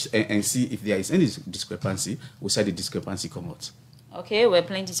and see if there is any discrepancy. We'll say the discrepancy come out. Okay, we're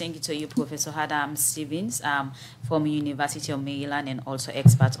plenty thank you to you, Professor Adam Stevens, from University of Maryland and also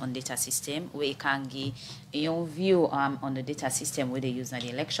expert on data system, where you can give your view on the data system where they use in the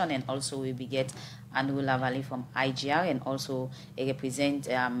election, and also we get Andula Valley from IGR, and also represent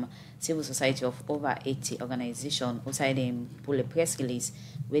civil society of over 80 organizations. Also, they pull a press release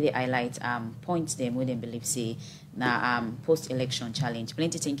where they highlight points them where they believe say now post-election challenge.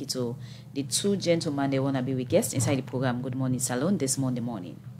 Plenty thank you to the two gentlemen they wanna be with guests inside the program Good Morning Salon this Monday morning.